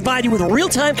 SportsGrid will provide you with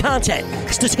real-time content,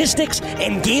 statistics,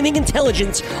 and gaming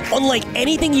intelligence unlike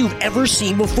anything you've ever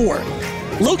seen before.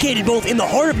 Located both in the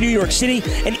heart of New York City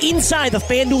and inside the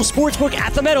FanDuel Sportsbook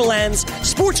at the Meadowlands,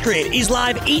 SportsGrid is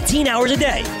live 18 hours a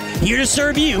day, here to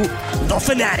serve you, the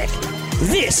fanatic.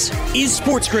 This is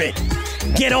SportsGrid.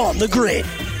 Get on the grid.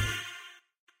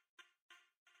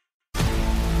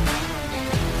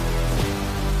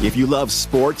 If you love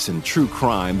sports and true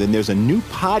crime, then there's a new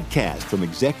podcast from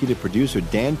executive producer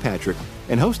Dan Patrick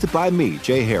and hosted by me,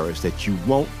 Jay Harris, that you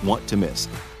won't want to miss.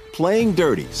 Playing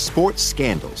Dirty: Sports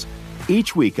Scandals.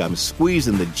 Each week, I'm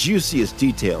squeezing the juiciest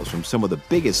details from some of the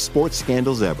biggest sports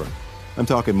scandals ever. I'm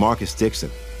talking Marcus Dixon,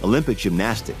 Olympic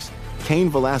gymnastics, Cain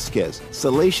Velasquez,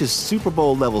 salacious Super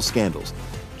Bowl-level scandals.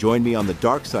 Join me on the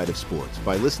dark side of sports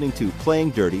by listening to Playing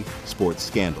Dirty: Sports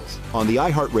Scandals on the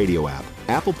iHeartRadio app,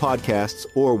 Apple Podcasts,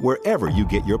 or wherever you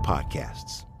get your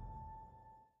podcasts.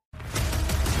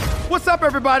 What's up,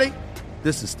 everybody?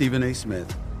 This is Stephen A.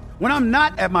 Smith. When I'm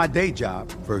not at my day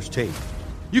job, First Take,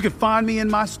 you can find me in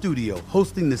my studio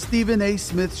hosting the Stephen A.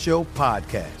 Smith Show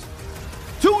podcast.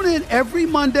 Tune in every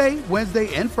Monday,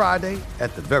 Wednesday, and Friday,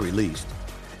 at the very least,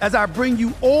 as I bring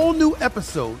you all new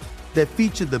episodes that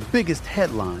feature the biggest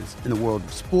headlines in the world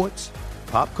of sports,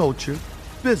 pop culture,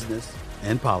 business,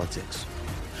 and politics.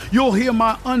 You'll hear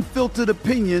my unfiltered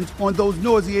opinions on those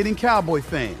nauseating Cowboy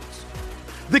fans,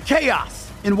 the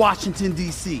chaos in Washington,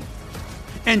 D.C.,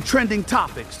 and trending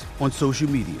topics on social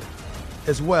media,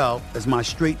 as well as my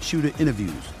straight shooter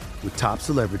interviews with top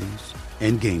celebrities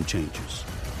and game changers.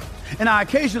 And I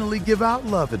occasionally give out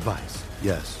love advice.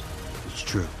 Yes, it's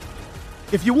true.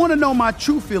 If you want to know my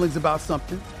true feelings about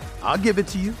something, I'll give it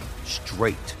to you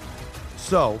straight.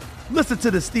 So listen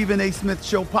to the Stephen A. Smith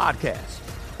Show podcast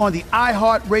on the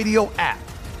iHeartRadio app,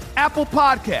 Apple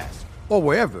Podcasts, or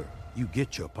wherever you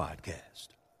get your podcast.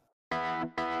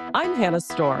 I'm Hannah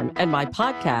Storm, and my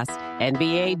podcast,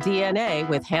 NBA DNA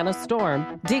with Hannah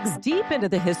Storm, digs deep into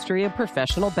the history of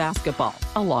professional basketball,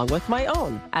 along with my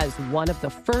own, as one of the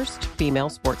first female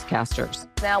sportscasters.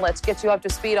 Now let's get you up to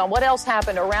speed on what else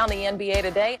happened around the NBA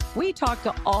today. We talk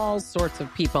to all sorts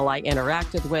of people I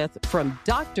interacted with, from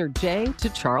Dr. J to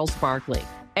Charles Barkley,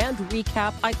 and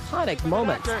recap iconic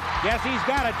moments. Yes, he's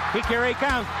got it. Here he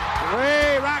comes.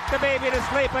 Way rock the baby to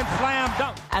sleep and slam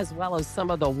dunk. As well as some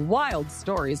of the wild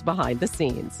stories behind the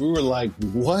scenes. We were like,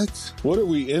 what? What are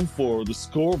we in for? The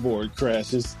scoreboard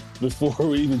crashes before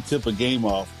we even tip a game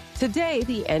off. Today,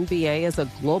 the NBA is a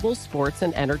global sports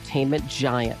and entertainment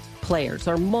giant. Players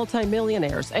are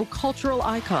multimillionaires and cultural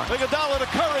icons. Iguodala to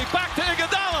Curry, back to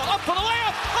Iguodala, up for the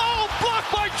layup. Oh,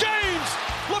 blocked by James.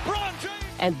 LeBron James.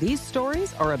 And these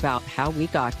stories are about how we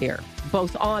got here,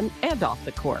 both on and off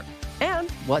the court. And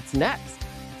what's next?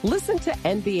 Listen to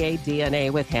NBA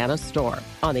DNA with Hannah Storm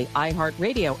on the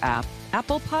iHeartRadio app,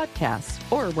 Apple Podcasts,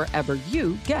 or wherever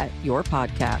you get your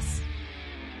podcasts.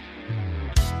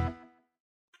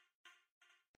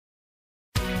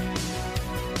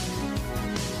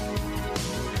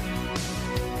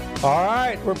 All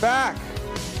right, we're back.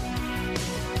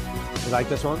 You like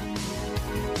this one?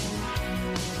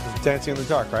 It's Dancing in the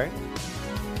Dark, right?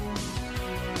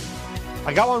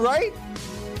 I got one right?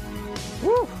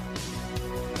 Woo!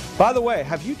 By the way,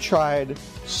 have you tried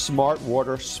Smart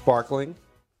Water Sparkling,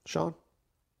 Sean?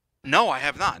 No, I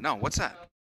have not. No, what's that?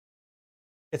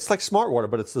 It's like Smart Water,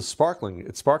 but it's the sparkling.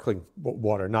 It's sparkling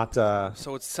water, not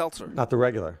so it's seltzer, not the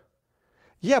regular.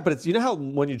 Yeah, but it's, you know how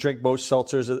when you drink most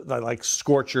seltzers, they like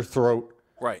scorch your throat,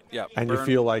 right? Yeah, and burn. You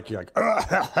feel like you're like,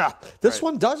 this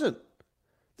one doesn't.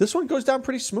 This one goes down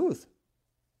pretty smooth.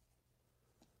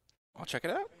 I'll check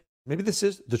it out. Maybe this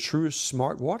is the true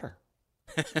Smart Water.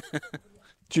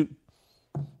 Do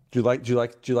you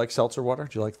like seltzer water?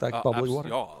 Do you like that bubbly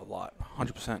water? Oh, a lot,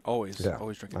 100%. Always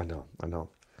drinking. I know.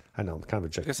 I'm kind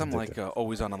of a I guess I'm like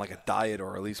always on like a diet,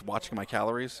 or at least watching my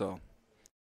calories, so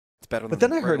it's better. But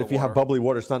then I heard if you have bubbly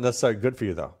water, it's not necessarily good for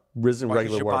you though. Regular water.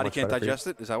 Your body can't digest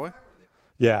it. Is that why?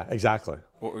 Yeah, exactly.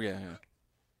 Well, yeah.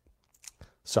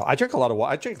 So I drink a lot of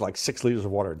water. I drink like 6 liters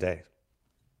of water a day.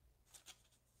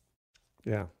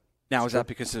 Yeah. Now is that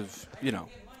because of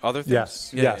other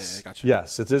things? Yes. Yeah, gotcha.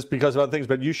 Yes, it is because of other things,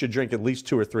 but you should drink at least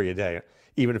 2 or 3 a day,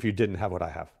 even if you didn't have what I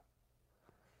have.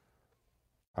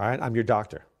 All right? I'm your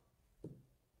doctor.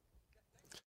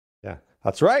 Yeah,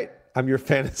 that's right. I'm your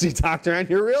fantasy doctor and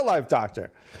your real life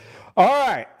doctor. All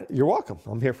right. You're welcome.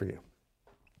 I'm here for you.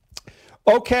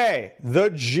 Okay. The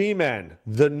G-Men,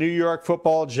 the New York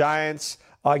Football Giants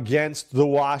against the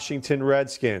Washington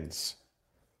Redskins.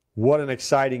 What an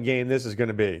exciting game this is going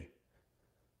to be.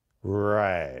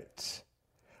 Right.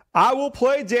 I will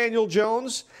play Daniel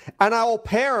Jones, and I will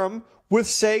pair him with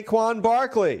Saquon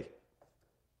Barkley,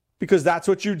 because that's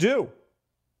what you do.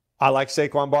 I like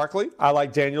Saquon Barkley. I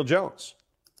like Daniel Jones.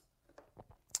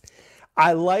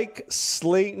 I like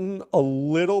Slayton a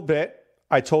little bit.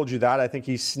 I told you that. I think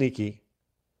he's sneaky.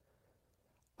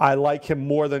 I like him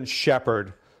more than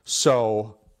Shepard.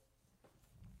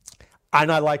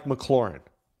 And I like McLaurin.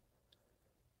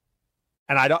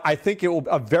 And I think it will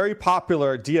a very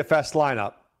popular DFS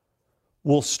lineup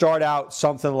will start out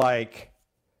something like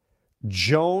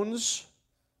Jones.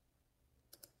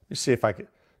 Let me see if I can.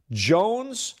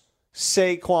 Jones,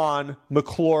 Saquon,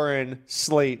 McLaurin,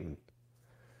 Slayton.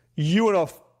 You and a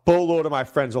boatload of my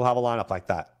friends will have a lineup like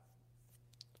that.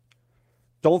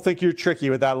 Don't think you're tricky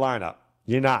with that lineup.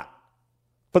 You're not.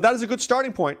 But that is a good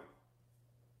starting point.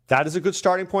 That is a good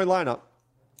starting point lineup.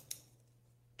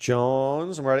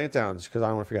 Jones, I'm writing it down just because I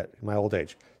don't want to forget in my old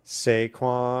age.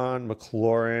 Saquon,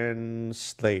 McLaurin,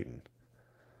 Slayton.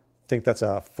 I think that's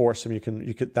a foursome that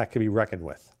can be reckoned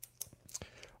with.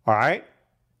 All right?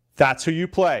 That's who you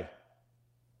play.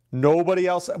 Nobody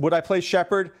else. Would I play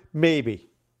Shepard? Maybe.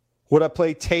 Would I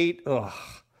play Tate? Ugh.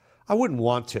 I wouldn't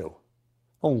want to.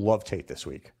 I don't love Tate this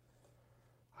week.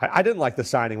 I didn't like the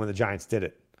signing when the Giants did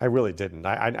it. I really didn't.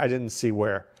 I didn't see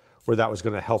where that was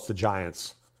going to help the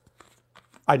Giants.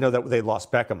 I know that they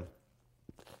lost Beckham.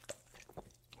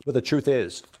 But the truth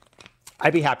is,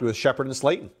 I'd be happy with Shepard and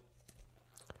Slayton.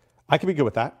 I could be good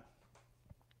with that.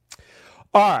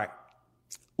 All right.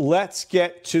 Let's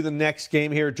get to the next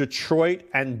game here. Detroit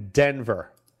and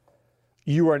Denver.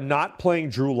 You are not playing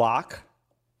Drew Lock.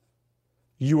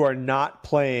 You are not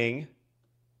playing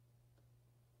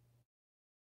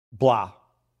blah.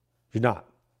 You're not.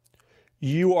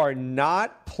 You are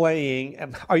not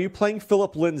playing. Are you playing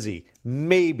Philip Lindsay?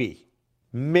 Maybe.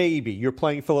 Maybe. You're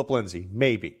playing Philip Lindsay.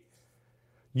 Maybe.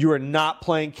 You are not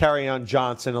playing Kerryon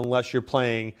Johnson unless you're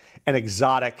playing an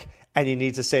exotic and you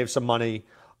need to save some money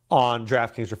on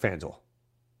DraftKings or FanDuel.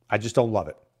 I just don't love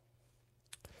it.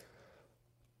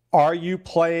 Are you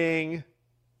playing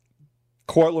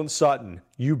Courtland Sutton?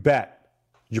 You bet.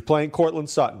 You're playing Courtland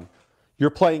Sutton. You're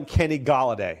playing Kenny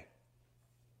Golladay.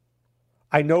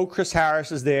 I know Chris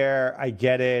Harris is there. I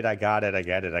get it. I got it.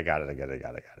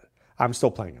 I'm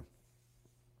still playing him.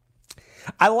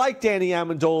 I like Danny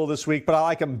Amendola this week, but I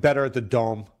like him better at the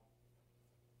Dome.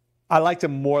 I liked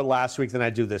him more last week than I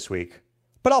do this week,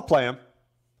 but I'll play him.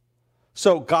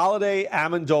 So Golladay,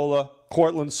 Amendola,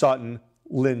 Courtland Sutton,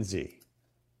 Lindsey.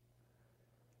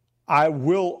 I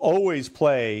will always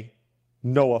play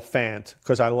Noah Fant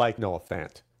because I like Noah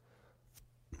Fant.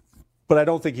 But I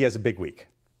don't think he has a big week.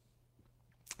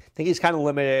 I think he's kind of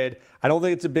limited. I don't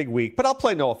think it's a big week, but I'll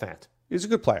play Noah Fant. He's a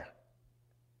good player.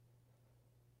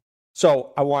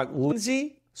 So I want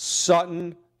Lindsey,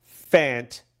 Sutton,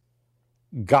 Fant,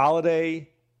 Golladay,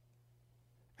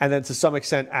 and then to some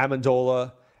extent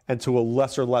Amendola, and to a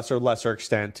lesser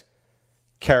extent,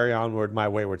 carry onward my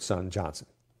wayward son, Johnson.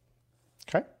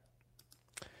 Okay?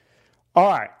 All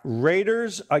right.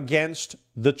 Raiders against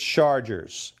the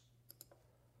Chargers.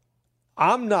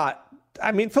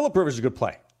 Phillip Rivers is a good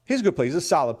play. He's a good play. He's a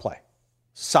solid play.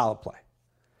 Solid play.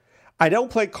 I don't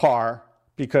play Carr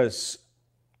because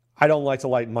I don't like to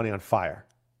light money on fire.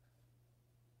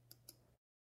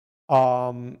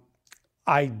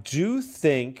 I do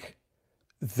think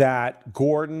that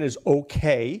Gordon is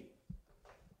okay.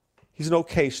 He's an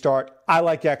okay start. I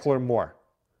like Eckler more.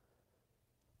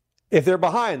 If they're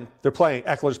behind, they're playing.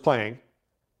 Eckler's playing.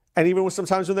 And even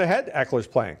sometimes when they're ahead, Eckler's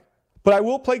playing. But I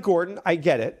will play Gordon. I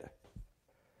get it.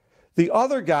 The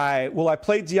other guy, will I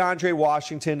play DeAndre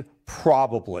Washington?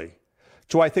 Probably.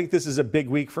 Do I think this is a big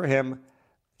week for him?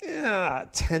 10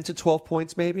 to 12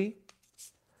 points maybe.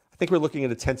 I think we're looking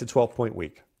at a 10 to 12 point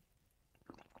week.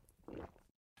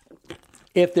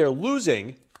 If they're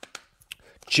losing,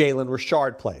 Jalen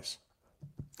Richard plays.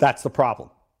 That's the problem.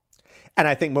 And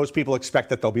I think most people expect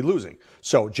that they'll be losing.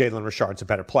 So Jalen Richard's a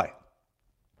better play.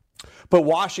 But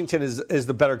Washington is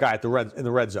the better guy in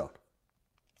the red zone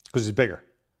because he's bigger,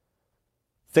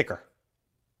 thicker.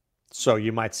 So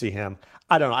you might see him.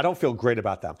 I don't know. I don't feel great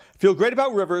about them. I feel great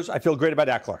about Rivers. I feel great about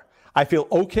Eckler. I feel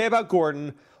okay about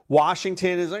Gordon.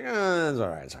 Washington is like, it's all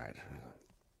right. It's all right.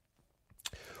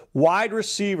 Wide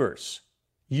receivers.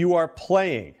 You are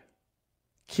playing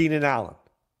Keenan Allen.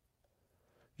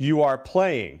 You are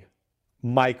playing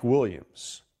Mike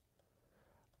Williams.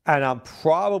 And I'm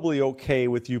probably okay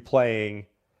with you playing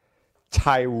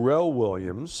Tyrell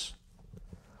Williams.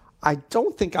 I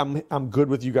don't think I'm good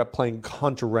with you guys playing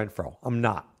Hunter Renfrow. I'm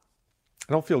not.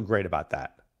 I don't feel great about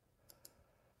that.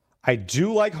 I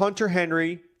do like Hunter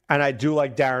Henry, and I do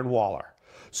like Darren Waller.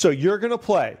 So you're going to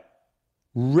play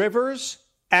Rivers,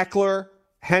 Eckler,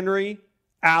 Henry,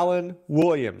 Allen,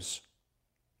 Williams.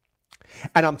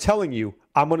 And I'm telling you,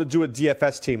 I'm going to do a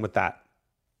DFS team with that.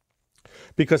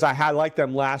 Because I had liked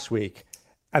them last week,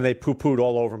 and they poo-pooed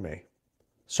all over me.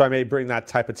 So I may bring that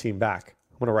type of team back.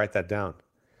 I'm going to write that down.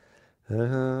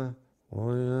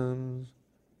 Williams,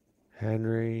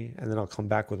 Henry, and then I'll come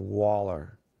back with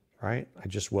Waller, right? I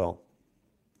just will.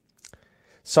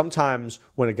 Sometimes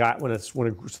when a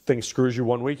thing screws you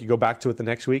one week, you go back to it the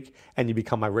next week, and you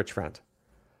become my rich friend.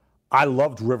 I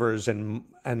loved Rivers and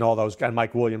all those guys,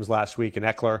 Mike Williams last week, and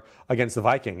Eckler against the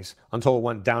Vikings until it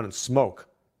went down in smoke.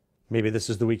 Maybe this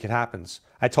is the week it happens.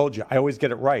 I told you, I always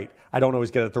get it right. I don't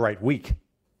always get it the right week.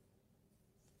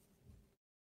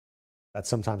 That's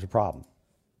sometimes a problem.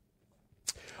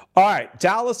 All right,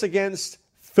 Dallas against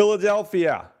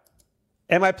Philadelphia.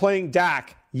 Am I playing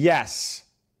Dak? Yes.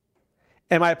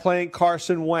 Am I playing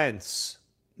Carson Wentz?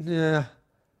 Yeah,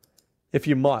 if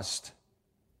you must.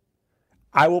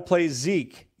 I will play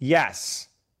Zeke. Yes.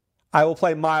 I will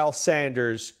play Miles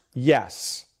Sanders.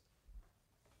 Yes.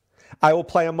 I will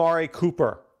play Amari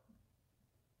Cooper.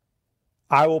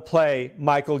 I will play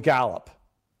Michael Gallup.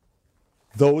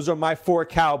 Those are my four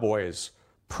Cowboys.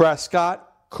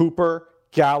 Prescott, Cooper,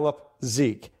 Gallup,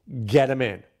 Zeke. Get them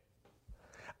in.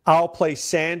 I'll play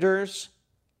Sanders.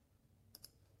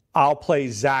 I'll play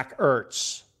Zach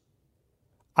Ertz.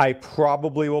 I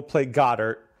probably will play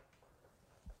Goddard.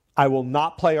 I will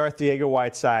not play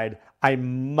Arcega-Whiteside. I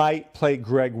might play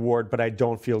Greg Ward, but I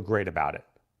don't feel great about it.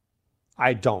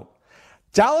 I don't.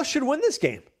 Dallas should win this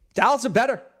game. Dallas are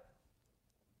better.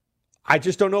 I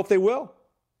just don't know if they will.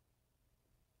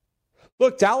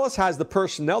 Look, Dallas has the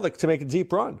personnel to make a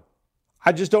deep run.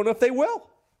 I just don't know if they will.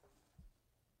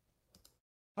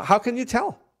 How can you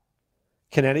tell?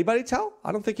 Can anybody tell?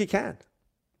 I don't think you can.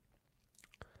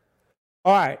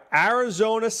 All right,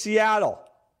 Arizona, Seattle.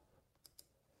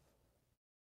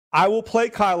 I will play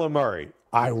Kyler Murray.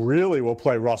 I really will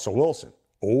play Russell Wilson.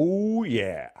 Oh,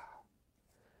 yeah.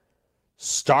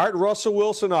 Start Russell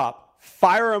Wilson up.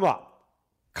 Fire him up.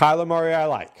 Kyler Murray, I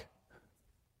like.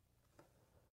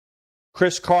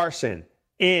 Chris Carson,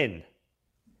 in.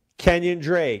 Kenyon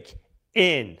Drake,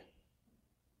 in.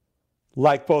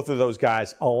 Like both of those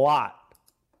guys a lot.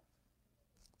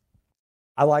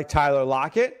 I like Tyler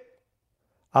Lockett.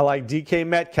 I like DK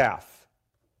Metcalf.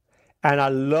 And I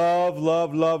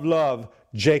love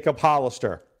Jacob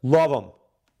Hollister. Love him.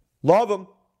 Love him.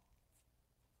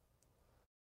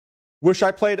 Wish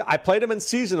I played him in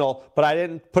seasonal, but I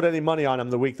didn't put any money on him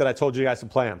the week that I told you guys to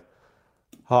play him.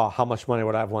 Oh, how much money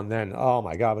would I have won then? Oh,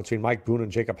 my God, between Mike Boone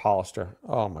and Jacob Hollister.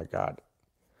 Oh, my God.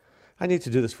 I need to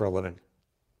do this for a living.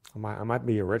 I might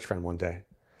be your rich friend one day.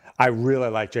 I really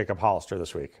like Jacob Hollister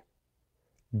this week.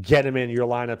 Get him in your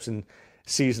lineups in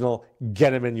seasonal.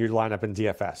 Get him in your lineup in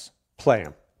DFS. Play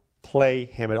him. Play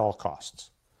him at all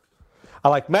costs. I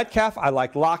like Metcalf. I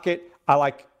like Lockett. I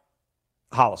like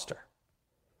Hollister.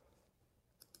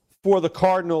 For the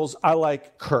Cardinals, I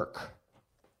like Kirk.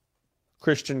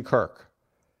 Christian Kirk.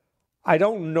 I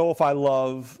don't know if I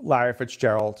love Larry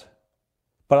Fitzgerald,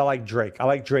 but I like Drake. I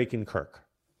like Drake and Kirk.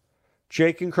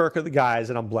 Drake and Kirk are the guys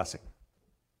that I'm blessing.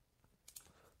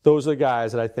 Those are the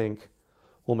guys that I think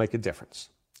will make a difference.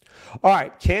 All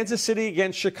right, Kansas City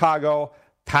against Chicago.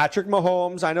 Patrick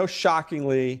Mahomes, I know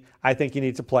shockingly, I think you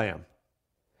need to play him.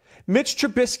 Mitch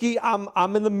Trubisky,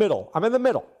 I'm in the middle. I'm in the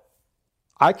middle.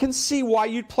 I can see why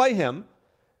you'd play him,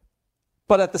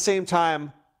 but at the same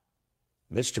time,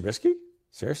 Mitch Trubisky?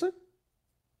 Seriously?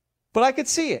 But I could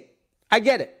see it. I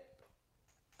get it.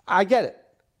 I get it.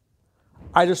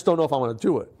 I just don't know if I want to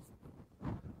do it.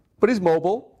 But he's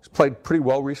mobile. He's played pretty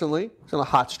well recently. He's on a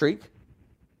hot streak.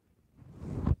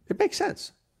 It makes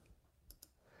sense.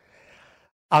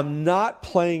 I'm not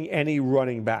playing any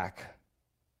running back.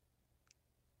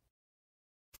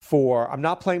 I'm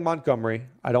not playing Montgomery.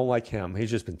 I don't like him. He's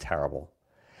just been terrible.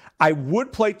 I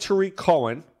would play Tariq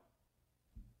Cohen.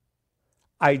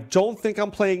 I don't think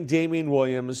I'm playing Damian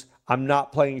Williams. I'm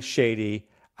not playing Shady.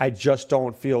 I just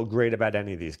don't feel great about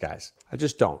any of these guys. I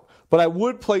just don't. But I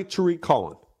would play Tariq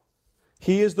Cohen.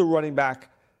 He is the running back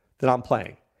that I'm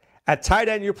playing. At tight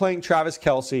end, you're playing Travis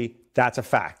Kelce. That's a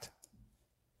fact.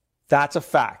 That's a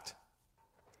fact.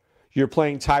 You're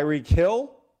playing Tyreek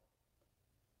Hill.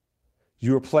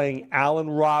 You're playing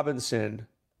Allen Robinson.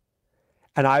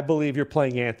 And I believe you're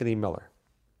playing Anthony Miller.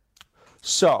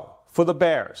 So, for the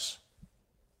Bears,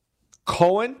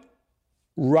 Cohen,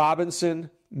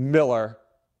 Robinson, Miller,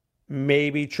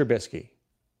 maybe Trubisky.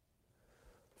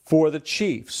 For the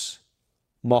Chiefs,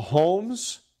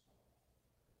 Mahomes,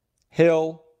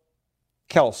 Hill,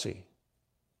 Kelce.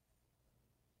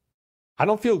 I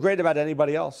don't feel great about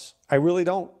anybody else. I really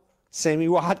don't. Sammy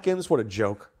Watkins, what a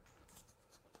joke.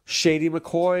 Shady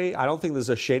McCoy, I don't think there's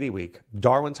a Shady week.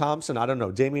 Darwin Thompson, I don't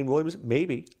know. Damian Williams,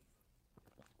 maybe.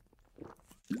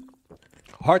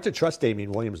 Hard to trust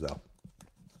Damian Williams, though.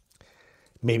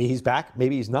 Maybe he's back,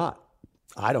 maybe he's not.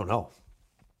 I don't know.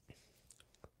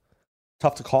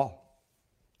 Tough to call.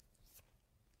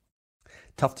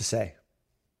 Tough to say.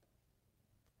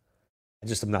 I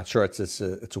just am not sure it's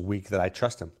a week that I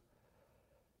trust him.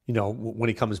 You know, when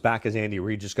he comes back, is Andy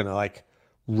Reid just going to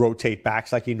rotate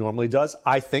backs like he normally does?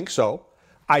 I think so.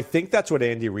 I think that's what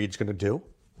Andy Reid's going to do.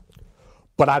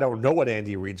 But I don't know what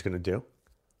Andy Reid's going to do.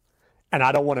 And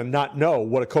I don't want to not know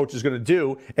what a coach is going to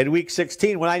do in week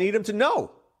 16 when I need him to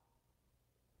know.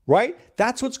 Right?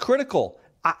 That's what's critical.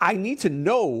 I need to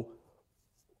know,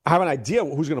 I have an idea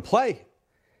who's going to play.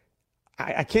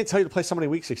 I can't tell you to play somebody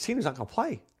in week 16 who's not going to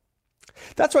play.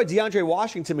 That's why DeAndre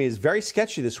Washington to me is very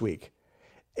sketchy this week.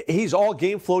 He's all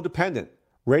game flow dependent.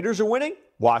 Raiders are winning,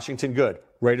 Washington good.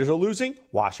 Raiders are losing,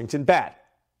 Washington bad.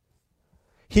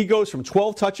 He goes from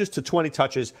 12 touches to 20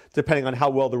 touches depending on how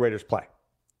well the Raiders play.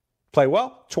 Play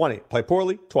well, 20. Play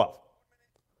poorly, 12.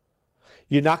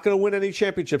 You're not going to win any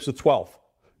championships with 12.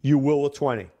 You will with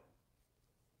 20.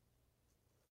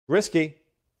 Risky.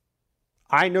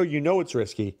 I know you know it's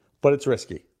risky, but it's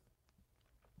risky.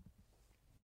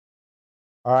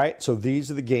 All right, so these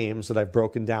are the games that I've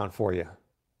broken down for you.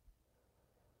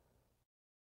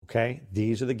 Okay,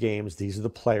 these are the games, these are the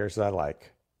players that I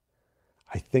like.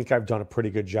 I think I've done a pretty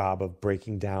good job of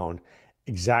breaking down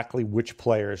exactly which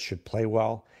players should play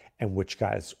well and which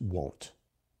guys won't.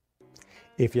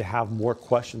 If you have more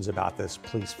questions about this,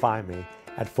 please find me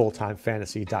at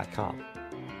fulltimefantasy.com.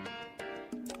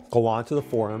 Go on to the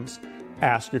forums,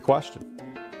 ask your question.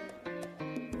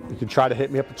 You can try to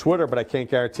hit me up on Twitter, but I can't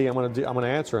guarantee I'm going to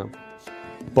answer them.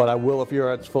 But I will if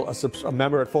you're a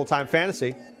member at Full Time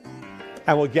Fantasy.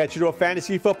 and we'll get you to a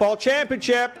fantasy football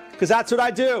championship, because that's what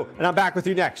I do. And I'm back with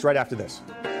you next, right after this.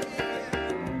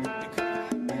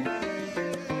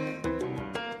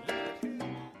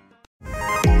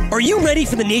 Are you ready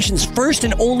for the nation's first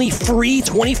and only free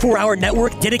 24-hour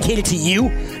network dedicated to you,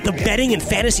 the betting and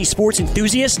fantasy sports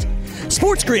enthusiast?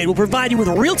 SportsGrid will provide you with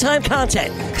real-time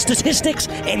content, statistics,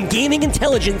 and gaming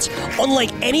intelligence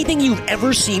unlike anything you've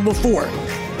ever seen before.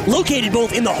 Located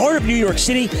both in the heart of New York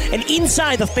City and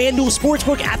inside the FanDuel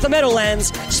Sportsbook at the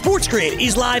Meadowlands, SportsGrid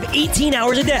is live 18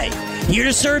 hours a day, here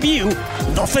to serve you,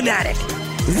 the fanatic.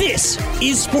 This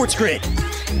is SportsGrid.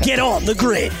 Get on the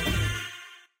grid.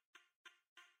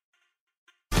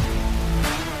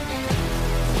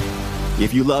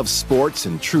 If you love sports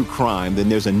and true crime, then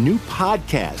there's a new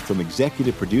podcast from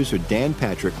executive producer Dan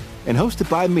Patrick and hosted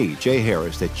by me, Jay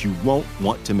Harris, that you won't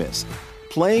want to miss.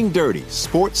 Playing Dirty: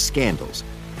 Sports Scandals.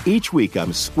 Each week,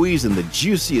 I'm squeezing the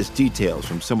juiciest details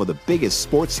from some of the biggest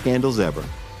sports scandals ever.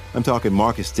 I'm talking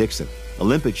Marcus Dixon,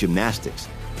 Olympic gymnastics,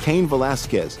 Cain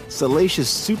Velasquez, salacious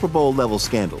Super Bowl-level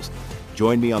scandals.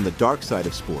 Join me on the dark side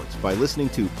of sports by listening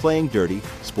to Playing Dirty: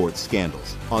 Sports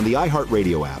Scandals on the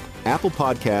iHeartRadio app, Apple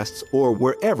Podcasts, or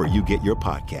wherever you get your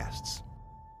podcasts.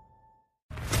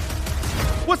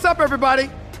 What's up, everybody?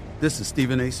 This is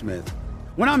Stephen A. Smith.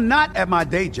 When I'm not at my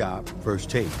day job, First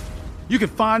Take, you can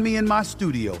find me in my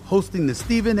studio hosting the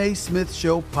Stephen A. Smith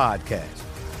Show podcast.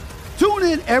 Tune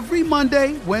in every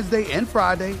Monday, Wednesday, and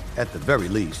Friday, at the very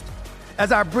least,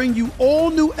 as I bring you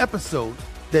all new episodes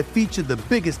that feature the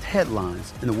biggest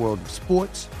headlines in the world of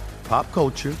sports, pop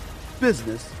culture,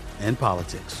 business, and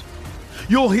politics.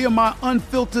 You'll hear my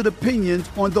unfiltered opinions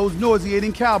on those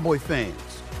nauseating Cowboy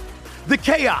fans, the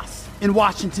chaos in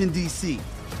Washington, D.C.,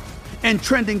 and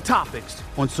trending topics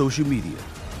on social media,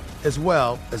 as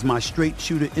well as my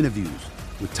straight-shooter interviews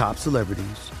with top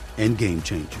celebrities and game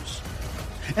changers.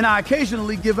 And I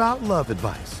occasionally give out love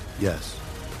advice. Yes,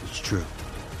 it's true.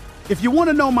 If you want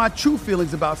to know my true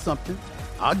feelings about something,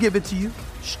 I'll give it to you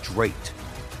straight.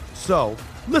 So,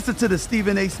 listen to the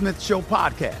Stephen A. Smith Show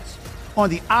podcast on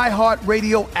the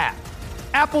iHeartRadio app,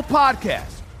 Apple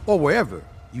Podcasts, or wherever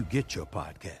you get your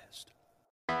podcast.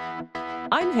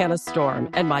 I'm Hannah Storm,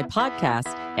 and my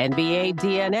podcast, NBA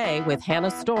DNA with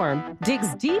Hannah Storm,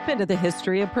 digs deep into the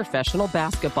history of professional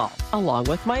basketball, along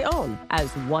with my own, as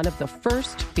one of the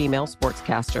first female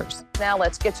sportscasters. Now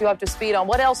let's get you up to speed on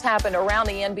what else happened around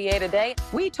the NBA today.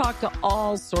 We talked to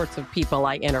all sorts of people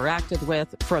I interacted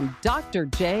with, from Dr.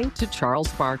 J to Charles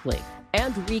Barkley,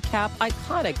 and recap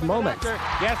iconic moments.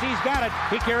 Yes, he's got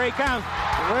it. Here he comes.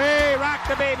 Ray, rock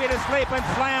the baby to sleep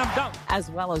and slam dunk.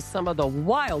 As well as some of the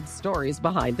wild stories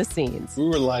behind the scenes. We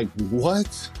were like,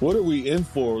 what? What are we in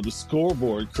for? The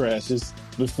scoreboard crashes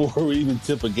before we even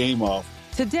tip a game off.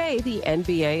 Today, the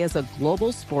NBA is a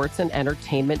global sports and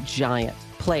entertainment giant.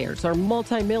 Players are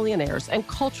multimillionaires and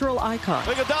cultural icons.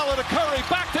 Iguodala to Curry,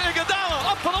 back to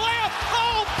Iguodala, up for the layup.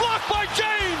 Oh, blocked by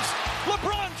James.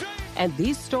 LeBron James. And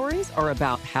these stories are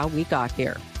about how we got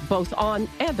here, both on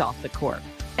and off the court.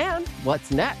 And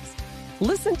what's next?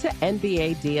 Listen to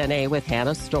NBA DNA with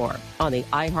Hannah Storm on the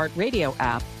iHeartRadio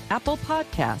app, Apple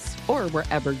Podcasts, or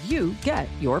wherever you get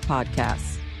your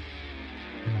podcasts.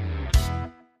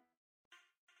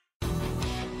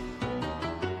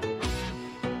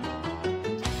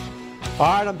 All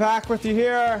right, I'm back with you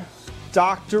here,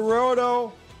 Dr.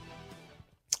 Roto.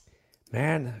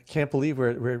 Man, I can't believe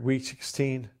we're at week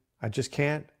 16. I just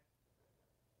can't.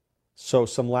 So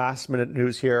some last-minute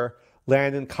news here.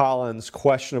 Landon Collins,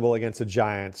 questionable against the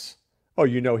Giants. Oh,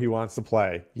 you know he wants to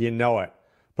play. You know it.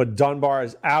 But Dunbar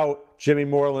is out. Jimmy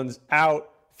Moreland's out.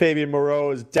 Fabian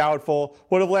Moreau is doubtful.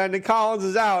 What if Landon Collins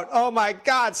is out? Oh, my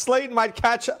God. Slayton might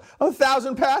catch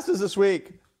 1,000 passes this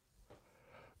week.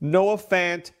 Noah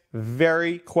Fant,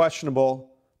 very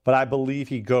questionable, but I believe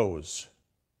he goes.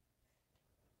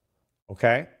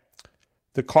 Okay?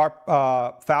 The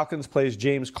Falcons plays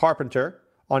James Carpenter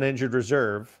on injured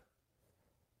reserve.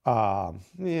 Does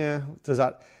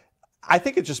that? I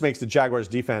think it just makes the Jaguars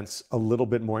defense a little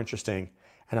bit more interesting.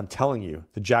 And I'm telling you,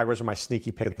 the Jaguars are my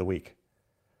sneaky pick of the week.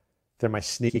 They're my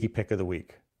sneaky pick of the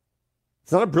week.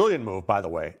 It's not a brilliant move, by the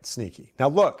way. It's sneaky. Now,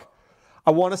 look,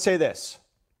 I want to say this.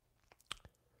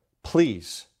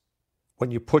 Please,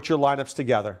 when you put your lineups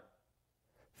together,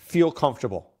 feel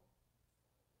comfortable.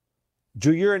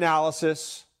 Do your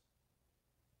analysis,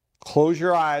 close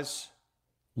your eyes,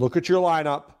 look at your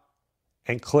lineup,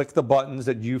 and click the buttons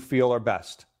that you feel are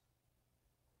best.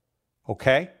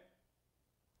 Okay?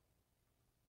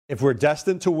 If we're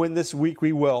destined to win this week,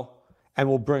 we will, and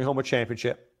we'll bring home a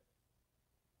championship.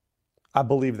 I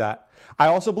believe that. I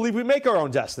also believe we make our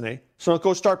own destiny, so don't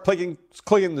go start clicking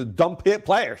the dumb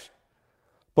players.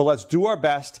 but let's do our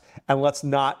best and let's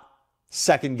not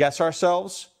second guess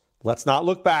ourselves. Let's not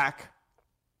look back.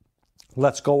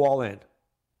 Let's go all in.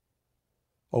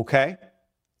 Okay?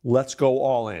 Let's go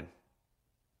all in.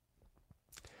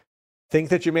 Think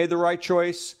that you made the right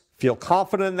choice. Feel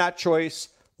confident in that choice.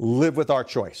 Live with our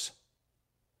choice.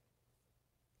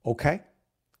 Okay?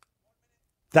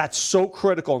 That's so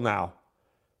critical now,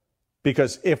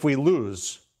 because if we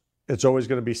lose, it's always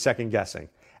going to be second guessing.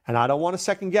 And I don't want to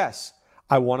second guess.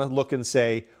 I want to look and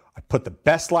say, I put the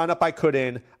best lineup I could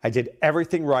in. I did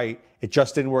everything right. It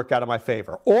just didn't work out in my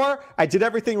favor. Or I did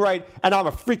everything right and I'm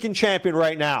a freaking champion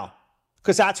right now.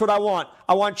 Because that's what I want.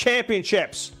 I want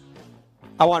championships.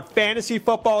 I want fantasy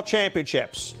football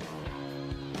championships.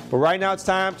 But right now it's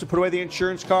time to put away the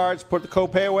insurance cards, put the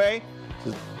copay away.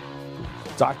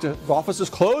 Doctor's office is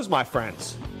closed, my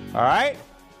friends. All right?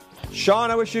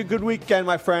 Sean, I wish you a good weekend,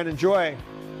 my friend. Enjoy.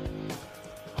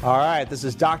 All right, this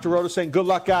is Dr. Roto saying good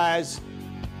luck, guys.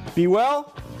 Be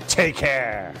well. Take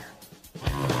care.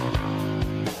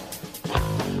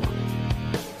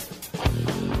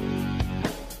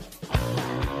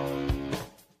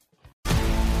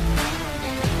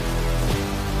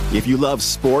 If you love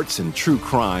sports and true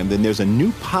crime, then there's a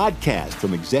new podcast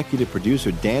from executive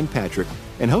producer Dan Patrick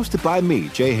and hosted by me,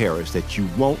 Jay Harris, that you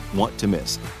won't want to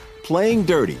miss. Playing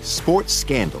Dirty: Sports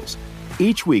Scandals.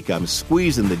 Each week, I'm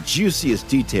squeezing the juiciest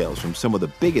details from some of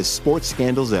the biggest sports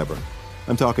scandals ever.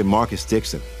 I'm talking Marcus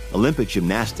Dixon, Olympic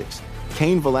gymnastics,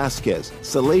 Cain Velasquez,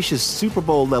 salacious Super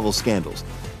Bowl-level scandals.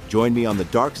 Join me on the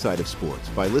dark side of sports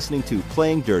by listening to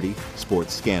Playing Dirty: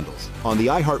 Sports Scandals on the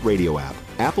iHeartRadio app,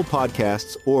 Apple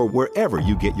Podcasts, or wherever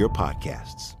you get your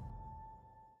podcasts.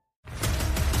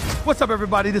 What's up,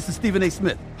 everybody? This is Stephen A.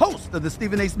 Smith, host of the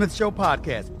Stephen A. Smith Show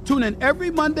podcast. Tune in every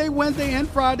Monday, Wednesday, and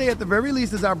Friday at the very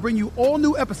least as I bring you all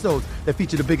new episodes that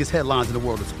feature the biggest headlines in the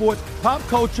world of sports, pop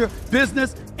culture,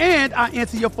 business, and I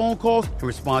answer your phone calls and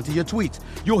respond to your tweets.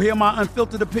 You'll hear my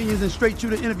unfiltered opinions and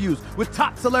straight-shooter interviews with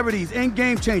top celebrities and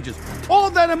game changers.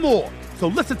 All that and more. So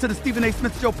listen to the Stephen A.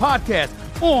 Smith Show podcast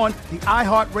on the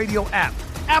iHeartRadio app,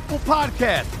 Apple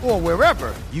Podcasts, or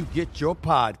wherever you get your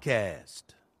podcast.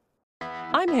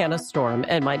 I'm Hannah Storm,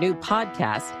 and my new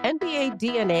podcast, NBA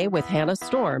DNA with Hannah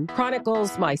Storm,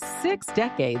 chronicles my 6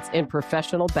 decades in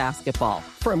professional basketball.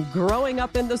 From growing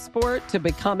up in the sport to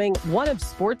becoming one of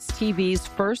sports TV's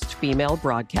first female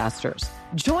broadcasters.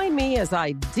 Join me as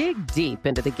I dig deep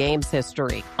into the game's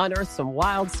history, unearth some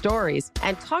wild stories,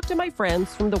 and talk to my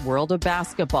friends from the world of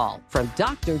basketball, from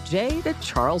Dr. J to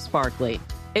Charles Barkley.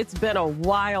 It's been a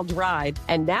wild ride,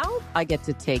 and now I get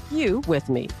to take you with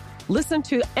me. Listen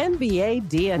to NBA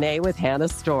DNA with Hannah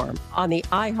Storm on the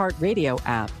iHeartRadio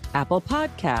app, Apple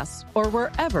Podcasts, or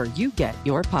wherever you get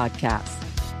your podcasts.